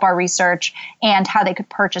could help our research and how they could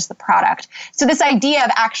purchase the product. So this idea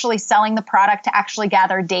of actually selling the product to actually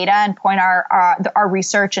gather data and point our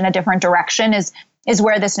research in a different direction is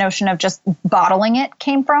where this notion of just bottling it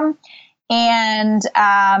came from. And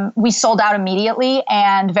we sold out immediately,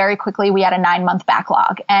 and very quickly we had a 9-month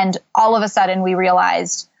backlog. And all of a sudden we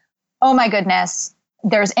realized, oh my goodness,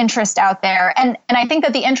 there's interest out there. And I think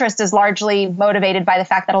that the interest is largely motivated by the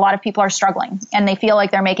fact that a lot of people are struggling, and they feel like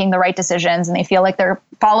they're making the right decisions, and they feel like they're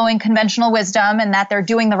following conventional wisdom and that they're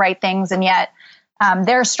doing the right things. And yet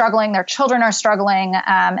they're struggling, their children are struggling.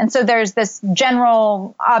 And so there's this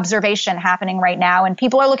general observation happening right now, and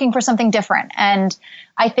people are looking for something different. And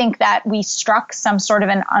I think that we struck some sort of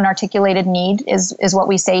an unarticulated need is what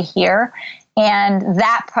we say here. And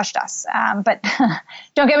that pushed us. But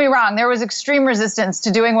don't get me wrong, there was extreme resistance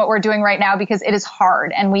to doing what we're doing right now because it is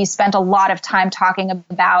hard. And we spent a lot of time talking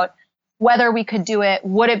about whether we could do it.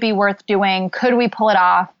 Would it be worth doing? Could we pull it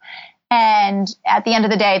off? And at the end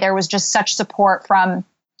of the day, there was just such support from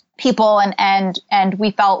people. And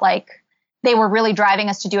we felt like they were really driving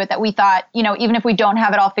us to do it, that we thought, even if we don't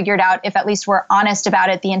have it all figured out, if at least we're honest about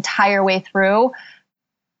it the entire way through,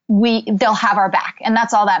 they'll have our back. And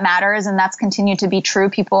that's all that matters. And that's continued to be true.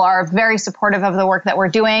 People are very supportive of the work that we're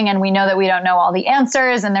doing. And we know that we don't know all the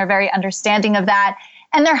answers, and they're very understanding of that.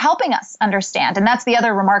 And they're helping us understand. And that's the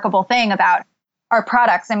other remarkable thing about our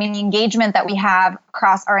products. The engagement that we have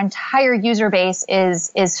across our entire user base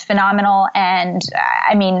is phenomenal. And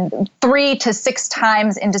 3 to 6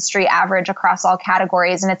 times industry average across all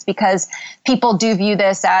categories. And it's because people do view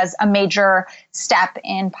this as a major step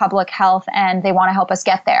in public health, and they want to help us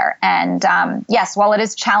get there. And yes, while it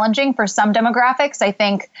is challenging for some demographics, I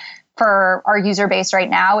think for our user base right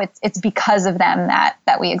now, it's because of them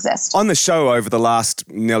that we exist. On the show over the last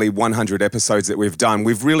nearly 100 episodes that we've done,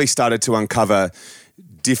 we've really started to uncover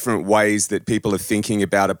different ways that people are thinking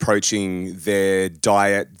about approaching their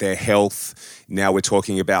diet, their health. Now we're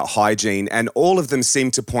talking about hygiene, and all of them seem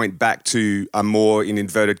to point back to a more, in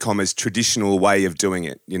inverted commas, traditional way of doing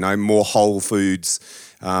it. More whole foods.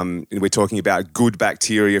 We're talking about good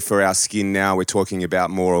bacteria for our skin now. We're talking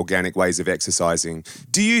about more organic ways of exercising.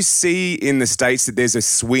 Do you see in the States that there's a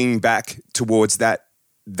swing back towards that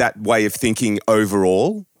way of thinking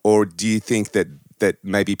overall? Or do you think that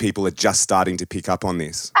maybe people are just starting to pick up on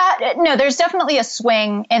this? No, there's definitely a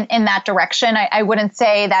swing in that direction. I wouldn't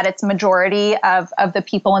say that it's majority of the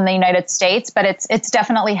people in the United States, but it's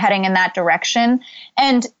definitely heading in that direction.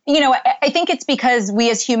 And, I think it's because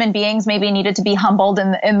we as human beings maybe needed to be humbled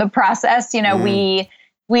in the process.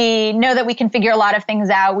 We know that we can figure a lot of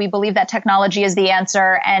things out. We believe that technology is the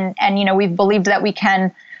answer. And we've believed that we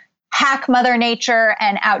can hack Mother Nature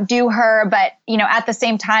and outdo her. But, at the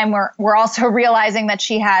same time, we're also realizing that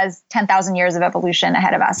she has 10,000 years of evolution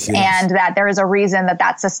ahead of us, yes, and that there is a reason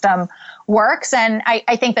that system works. And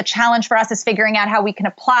I think the challenge for us is figuring out how we can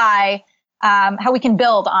apply, how we can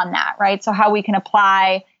build on that, right? So how we can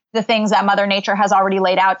apply the things that Mother Nature has already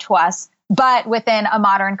laid out to us, but within a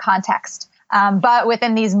modern context, but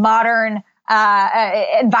within these modern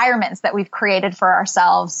environments that we've created for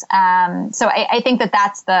ourselves. So I think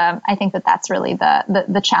that's really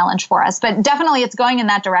the challenge for us. But definitely it's going in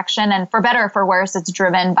that direction. And for better or for worse, it's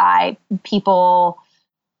driven by people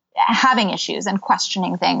having issues and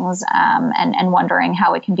questioning things and wondering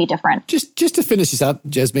how it can be different. Just to finish this up,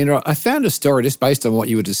 Jasmina, I found a story just based on what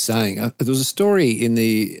you were just saying. There was a story in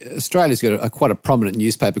Australia's got quite a prominent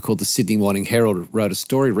newspaper called the Sydney Morning Herald, wrote a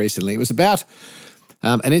story recently. It was about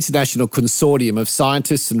an international consortium of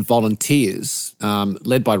scientists and volunteers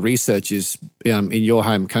led by researchers in your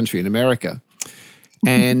home country in America.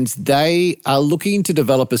 And they are looking to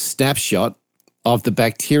develop a snapshot of the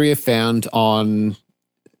bacteria found on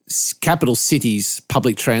capital cities'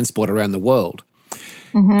 public transport around the world.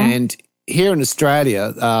 And here in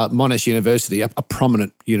Australia, Monash University, a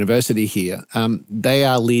prominent university here, they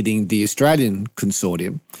are leading the Australian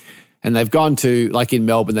consortium. And they've gone to, like in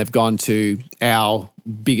Melbourne, they've gone to our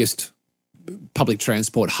biggest public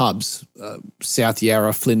transport hubs, South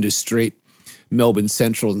Yarra, Flinders Street, Melbourne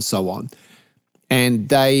Central, and so on. And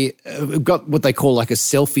they have got what they call like a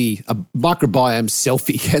microbiome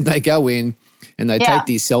selfie. And they go in and they take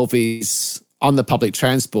these selfies on the public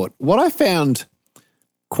transport. What I found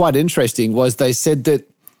quite interesting was they said that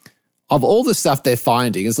of all the stuff they're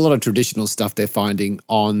finding, there's a lot of traditional stuff they're finding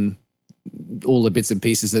on all the bits and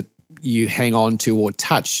pieces that you hang on to or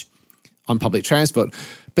touch on public transport.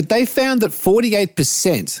 But they found that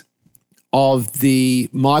 48% of the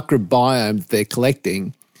microbiome that they're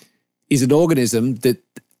collecting is an organism that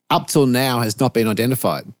up till now has not been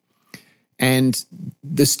identified. And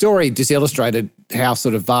the story just illustrated how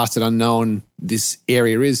sort of vast and unknown this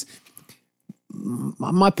area is.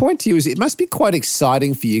 My point to you is it must be quite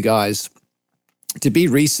exciting for you guys to be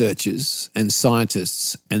researchers and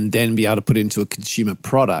scientists and then be able to put into a consumer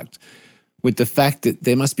product with the fact that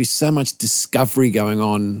there must be so much discovery going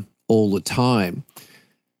on all the time.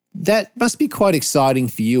 That must be quite exciting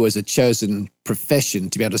for you as a chosen profession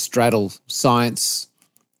to be able to straddle science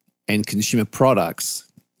and consumer products.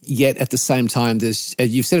 Yet at the same time, there's, as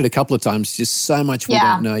you've said it a couple of times, just so much we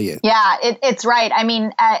don't know yet. Yeah, it's right. I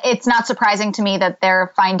mean, it's not surprising to me that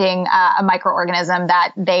they're finding a microorganism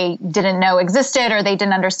that they didn't know existed or they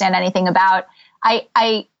didn't understand anything about.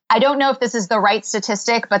 I don't know if this is the right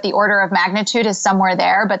statistic, but the order of magnitude is somewhere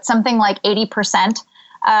there. But something like 80%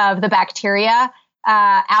 of the bacteria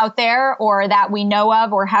out there or that we know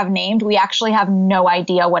of or have named, we actually have no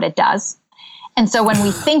idea what it does. And so when we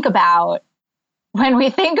think about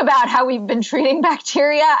how we've been treating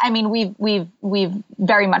bacteria, I mean, we've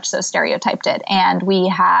very much so stereotyped it, and we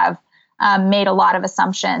have made a lot of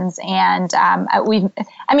assumptions. And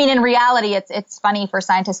in reality, it's funny for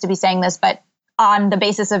scientists to be saying this, but on the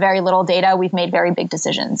basis of very little data, we've made very big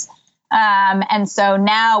decisions. And so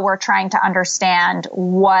now we're trying to understand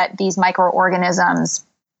what these microorganisms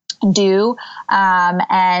do,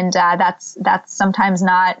 and that's sometimes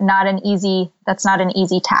not an easy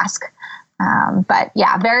task. But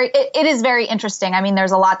yeah, it is very interesting. I mean,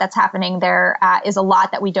 there's a lot that's happening. There is a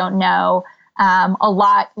lot that we don't know, a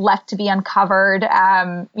lot left to be uncovered.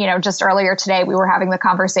 Just earlier today, we were having the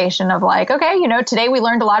conversation of like, okay, today we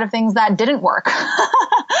learned a lot of things that didn't work.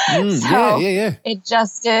 It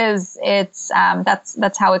just is,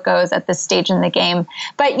 that's how it goes at this stage in the game.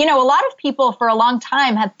 But, a lot of people for a long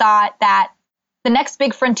time had thought that the next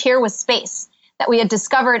big frontier was space, that we had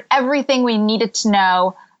discovered everything we needed to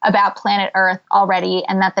know about planet Earth already,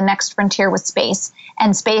 and that the next frontier was space.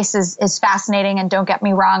 And space is fascinating, and don't get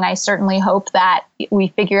me wrong, I certainly hope that we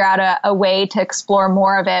figure out a way to explore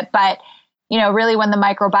more of it. But, really when the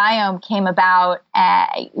microbiome came about,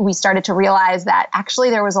 we started to realize that actually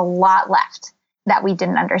there was a lot left that we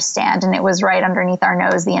didn't understand, and it was right underneath our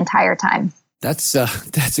nose the entire time. That's a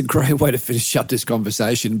great way to finish up this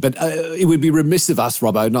conversation. But it would be remiss of us,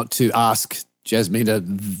 Robbo, not to ask Jasmina,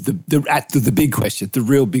 the big question, the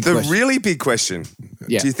real big question. The really big question.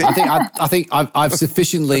 Yeah. Do you think? I think I've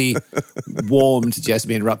sufficiently warmed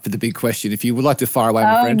Jasmina up for the big question. If you would like to fire away,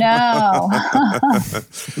 my friend. Oh,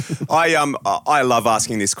 no. I love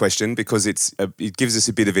asking this question because it gives us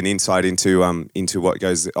a bit of an insight into what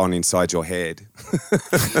goes on inside your head.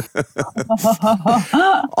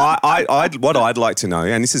 What I'd like to know,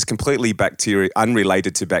 and this is completely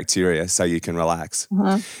unrelated to bacteria, so you can relax.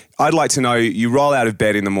 Mm-hmm. I'd like to know, you roll out of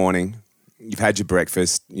bed in the morning, you've had your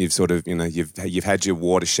breakfast, you've sort of, you've had your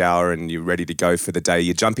water shower and you're ready to go for the day.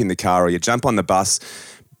 You jump in the car or you jump on the bus,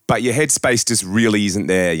 but your headspace just really isn't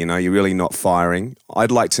there, you're really not firing.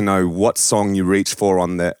 I'd like to know what song you reach for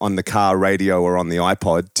on the car radio or on the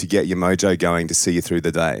iPod to get your mojo going to see you through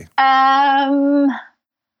the day.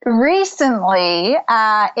 Recently,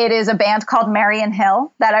 it is a band called Marion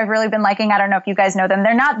Hill that I've really been liking. I don't know if you guys know them.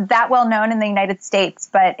 They're not that well known in the United States,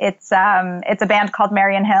 but it's a band called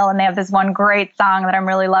Marion Hill, and they have this one great song that I'm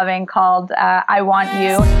really loving called I Want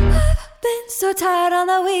You. I've been so tired on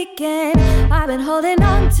the weekend. I've been holding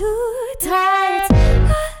on too tight.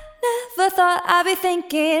 I never thought I'd be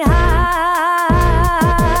thinking I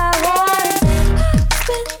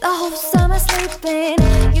spent the whole summer sleeping.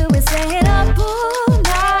 You've been staying up all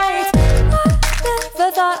night. I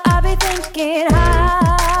never thought I'd be thinking thinking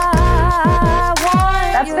I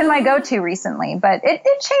want That's been my go-to recently, but it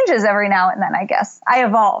changes every now and then, I guess. I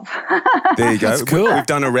evolve. There you go. That's cool. We've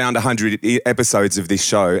done around 100 episodes of this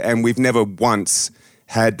show, and we've never once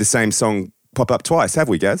had the same song pop up twice, have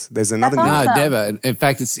we, Gaz? There's another That's new awesome. No, never. In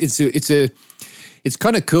fact, it's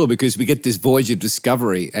kind of cool because we get this voyage of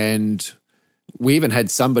discovery, and we even had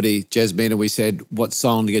somebody, Jasmina, we said, what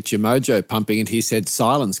song to get your mojo pumping? And he said,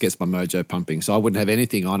 silence gets my mojo pumping. So I wouldn't have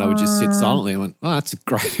anything on. I would just sit silently. I went, oh, that's a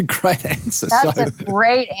great answer. That's a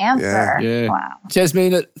great answer. Yeah. Wow.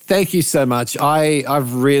 Jasmina, thank you so much.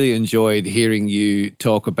 I've really enjoyed hearing you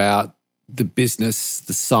talk about the business,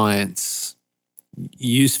 the science,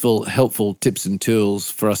 useful, helpful tips and tools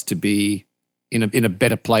for us to be in a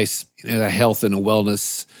better place in a health and a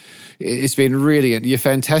wellness. It's been really, you're a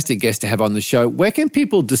fantastic guest to have on the show. Where can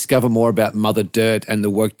people discover more about Mother Dirt and the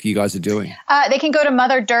work you guys are doing? They can go to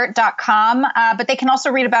motherdirt.com, but they can also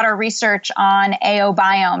read about our research on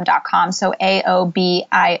aobiome.com, so AOBIOME.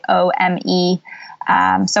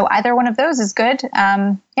 So either one of those is good.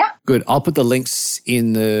 Good. I'll put the links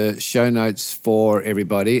in the show notes for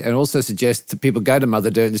everybody, and also suggest that people go to Mother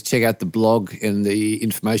Dirt and just check out the blog and the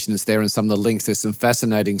information that's there and some of the links. There's some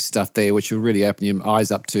fascinating stuff there which will really open your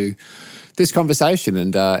eyes up to this conversation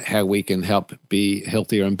and how we can help be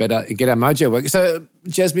healthier and better and get our mojo working. So,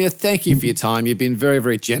 Jasmina, thank you for your time. You've been very,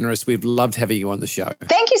 very generous. We've loved having you on the show.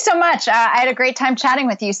 Thank you so much. I had a great time chatting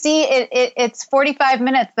with you. See, it's 45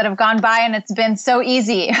 minutes that have gone by and it's been so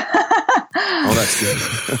easy. Oh, that's good.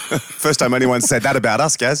 First time anyone said that about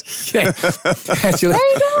us, Gaz. Yeah. Actually,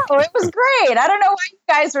 I know. It was great. I don't know why you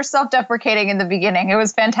guys were self-deprecating in the beginning. It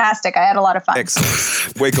was fantastic. I had a lot of fun.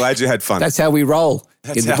 Excellent. We're glad you had fun. that's how we roll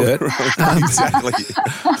in the dirt. Exactly.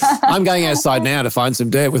 I'm going outside now to find some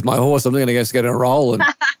dirt with my horse. I'm going to go get a roll and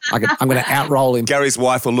I'm going to outroll him. Gary's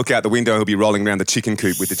wife will look out the window and he'll be rolling around the chicken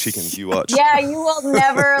coop with the chickens. You watch. Yeah, you will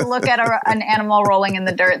never look at an animal rolling in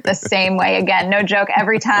the dirt the same way again. No joke.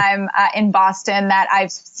 Every time in Boston that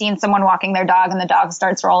I've seen someone walking their dog and the dog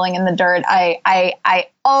starts rolling in the dirt, I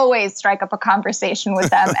always strike up a conversation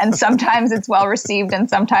with them. And sometimes it's well received and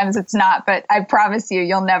sometimes it's not. But I promise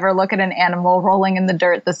you'll never look at an animal rolling in the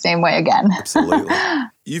dirt the same way again. Absolutely.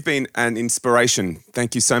 You've been an inspiration.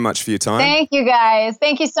 Thank you so much for your time. Thank you, guys.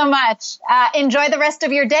 Thank you so much. Enjoy the rest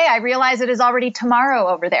of your day. I realize it is already tomorrow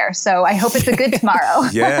over there, so I hope it's a good tomorrow.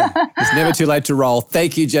 Yeah. It's never too late to roll.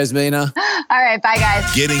 Thank you, Jasmina. All right. Bye,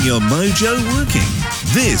 guys. Getting your mojo working.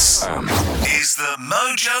 This is the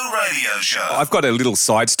Mojo Radio Show. I've got a little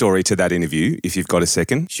side story to that interview, if you've got a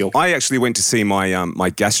second. Sure. I actually went to see my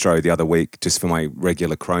my gastro the other week just for my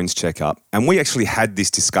regular Crohn's checkup, and we actually had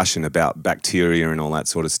this discussion about bacteria and all that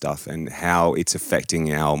sort of stuff and how it's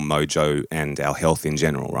affecting our mojo and our health in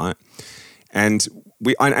general, right? And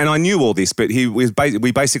I knew all this, but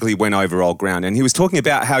we basically went over old ground, and he was talking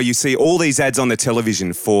about how you see all these ads on the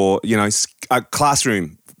television for, a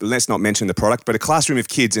classroom. Let's not mention the product, but a classroom of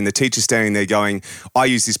kids and the teacher standing there going, I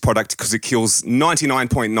use this product because it kills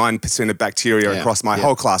 99.9% of bacteria across my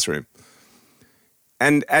whole classroom.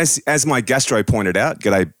 And as my gastro pointed out,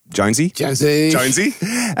 g'day Jonesy. Jonesy.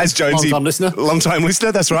 As Jonesy. Long-time listener. Long-time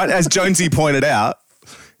listener, that's right. As Jonesy pointed out,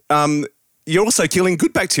 you're also killing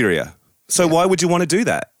good bacteria. So why would you want to do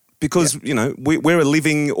that? Because, we're a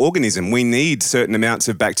living organism. We need certain amounts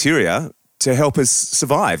of bacteria to help us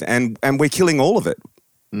survive, and we're killing all of it.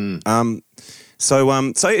 So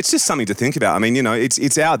it's just something to think about. I mean,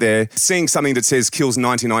 it's out there. Seeing something that says kills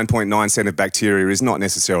 99.9% of bacteria is not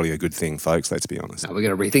necessarily a good thing, folks. Let's be honest. No, we're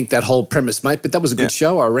going to rethink that whole premise, mate. But that was a good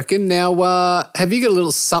show, I reckon. Now, have you got a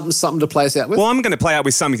little something to play us out with? Well, I'm going to play out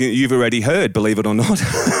with something that you've already heard, believe it or not.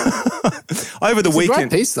 Over the weekend, a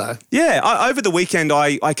great piece, though. Yeah, over the weekend,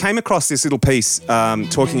 I came across this little piece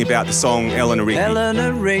talking about the song Eleanor Rigby.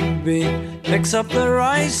 Eleanor Rigby picks up the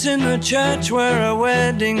rice in the church where a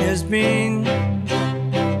wedding has been.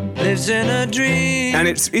 Lives in a dream. And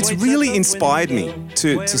it's really inspired me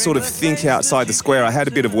to sort of think outside the square. I had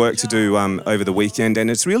a bit of work to do over the weekend,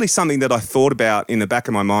 and it's really something that I thought about in the back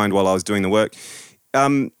of my mind while I was doing the work.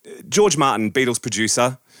 George Martin, Beatles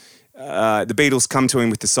producer, the Beatles come to him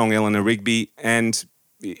with the song Eleanor Rigby, and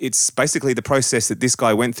it's basically the process that this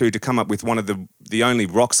guy went through to come up with one of the only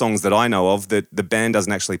rock songs that I know of that the band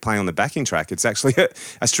doesn't actually play on the backing track. It's actually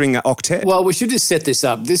a string octet. Well, we should just set this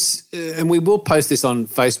up. And we will post this on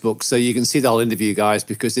Facebook so you can see the whole interview, guys,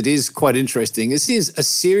 because it is quite interesting. This is a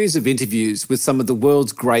series of interviews with some of the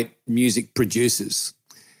world's great music producers,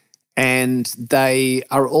 and they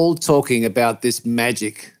are all talking about this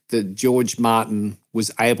magic that George Martin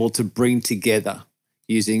was able to bring together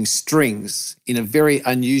using strings in a very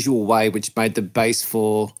unusual way, which made the base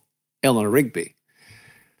for Eleanor Rigby.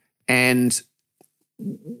 And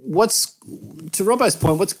to Robbo's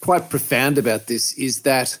point, what's quite profound about this is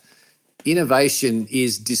that innovation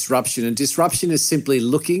is disruption, and disruption is simply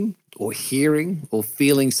looking or hearing or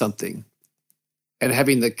feeling something and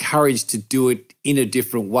having the courage to do it in a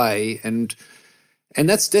different way. And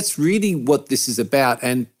that's really what this is about.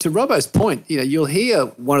 And to Robbo's point, you'll hear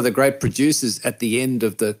one of the great producers at the end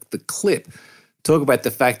of the clip talk about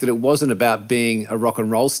the fact that it wasn't about being a rock and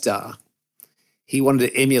roll star. He wanted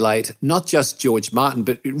to emulate not just George Martin,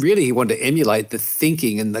 but really he wanted to emulate the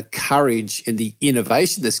thinking and the courage and the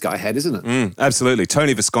innovation this guy had, isn't it? Absolutely.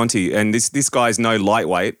 Tony Visconti. And this guy's no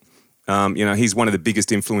lightweight. He's one of the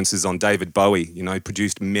biggest influences on David Bowie. He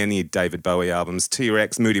produced many David Bowie albums,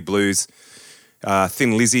 T-Rex, Moody Blues,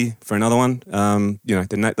 Thin Lizzy for another one.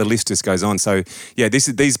 The list just goes on. So, yeah,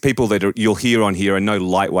 these people that you'll hear on here are no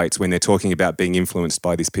lightweights when they're talking about being influenced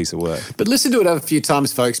by this piece of work. But listen to it a few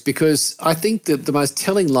times, folks, because I think that the most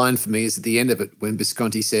telling line for me is at the end of it when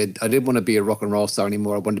Visconti said, I didn't want to be a rock and roll star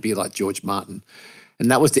anymore. I wanted to be like George Martin. And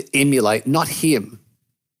that was to emulate not him,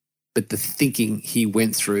 but the thinking he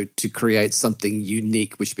went through to create something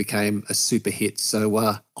unique, which became a super hit.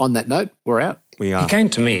 So on that note, we're out. We are. He came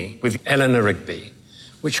to me with Eleanor Rigby,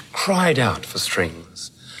 which cried out for strings.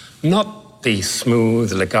 Not the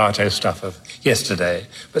smooth legato stuff of yesterday,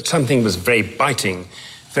 but something was very biting,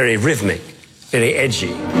 very rhythmic, very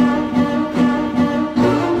edgy.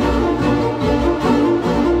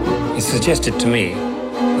 He suggested to me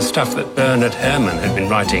the stuff that Bernard Herrmann had been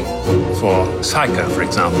writing for Psycho, for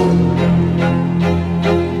example.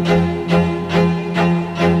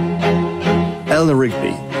 Eleanor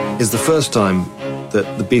Rigby is the first time that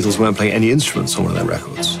the Beatles weren't playing any instruments on one of their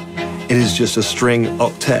records. It is just a string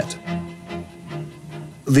octet.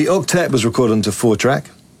 The octet was recorded onto 4-track.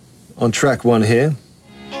 On track 1 here,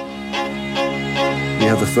 you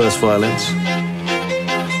have the first violins.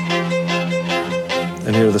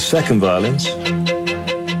 And here are the second violins.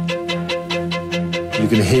 You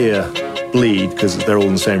can hear bleed because they're all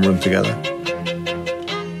in the same room together.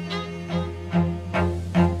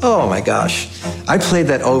 Oh my gosh. I played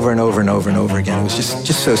that over and over and over and over again. It was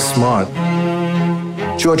just so smart.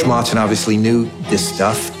 George Martin obviously knew this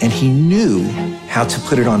stuff, and he knew how to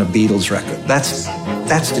put it on a Beatles record. That's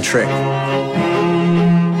the trick.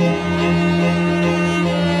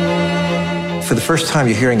 For the first time,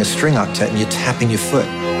 you're hearing a string octet and you're tapping your foot.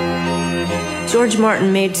 George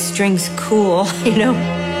Martin made strings cool,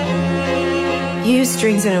 He used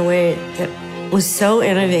strings in a way that was so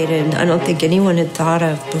innovative, I don't think anyone had thought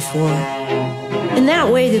of before. In that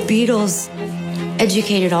way, the Beatles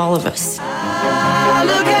educated all of us.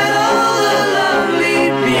 Look at all the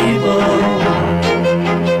lovely people.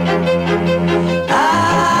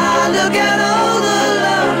 Look at all the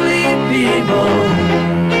lovely people.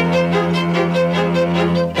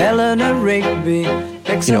 Eleanor Rigby.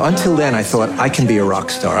 Until then, I thought, I can be a rock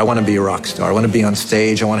star. I want to be a rock star. I want to be on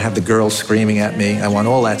stage. I want to have the girls screaming at me. I want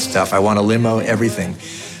all that stuff. I want a limo, everything.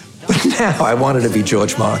 But now I wanted to be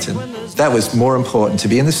George Martin. That was more important, to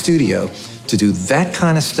be in the studio, to do that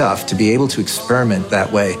kind of stuff, to be able to experiment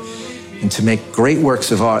that way, and to make great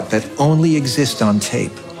works of art that only exist on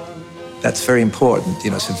tape. That's very important.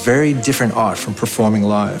 It's a very different art from performing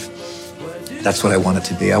live. That's what I wanted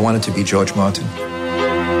to be. I wanted to be George Martin.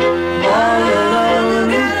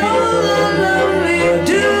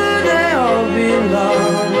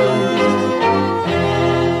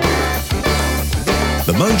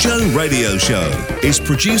 The Mojo Radio Show is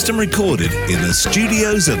produced and recorded in the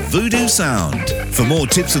studios of Voodoo Sound. For more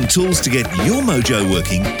tips and tools to get your mojo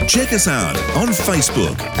working, check us out on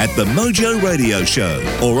Facebook at The Mojo Radio Show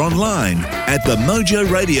or online at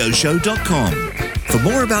themojoradioshow.com. For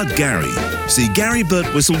more about Gary, see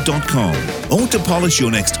GaryBurtWhistle.com, or to polish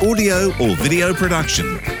your next audio or video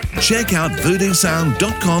production, check out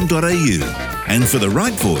voodoosound.com.au. And for the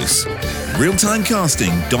right voice,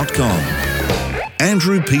 realtimecasting.com.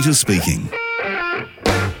 Andrew Peters speaking.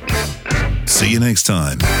 See you next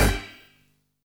time.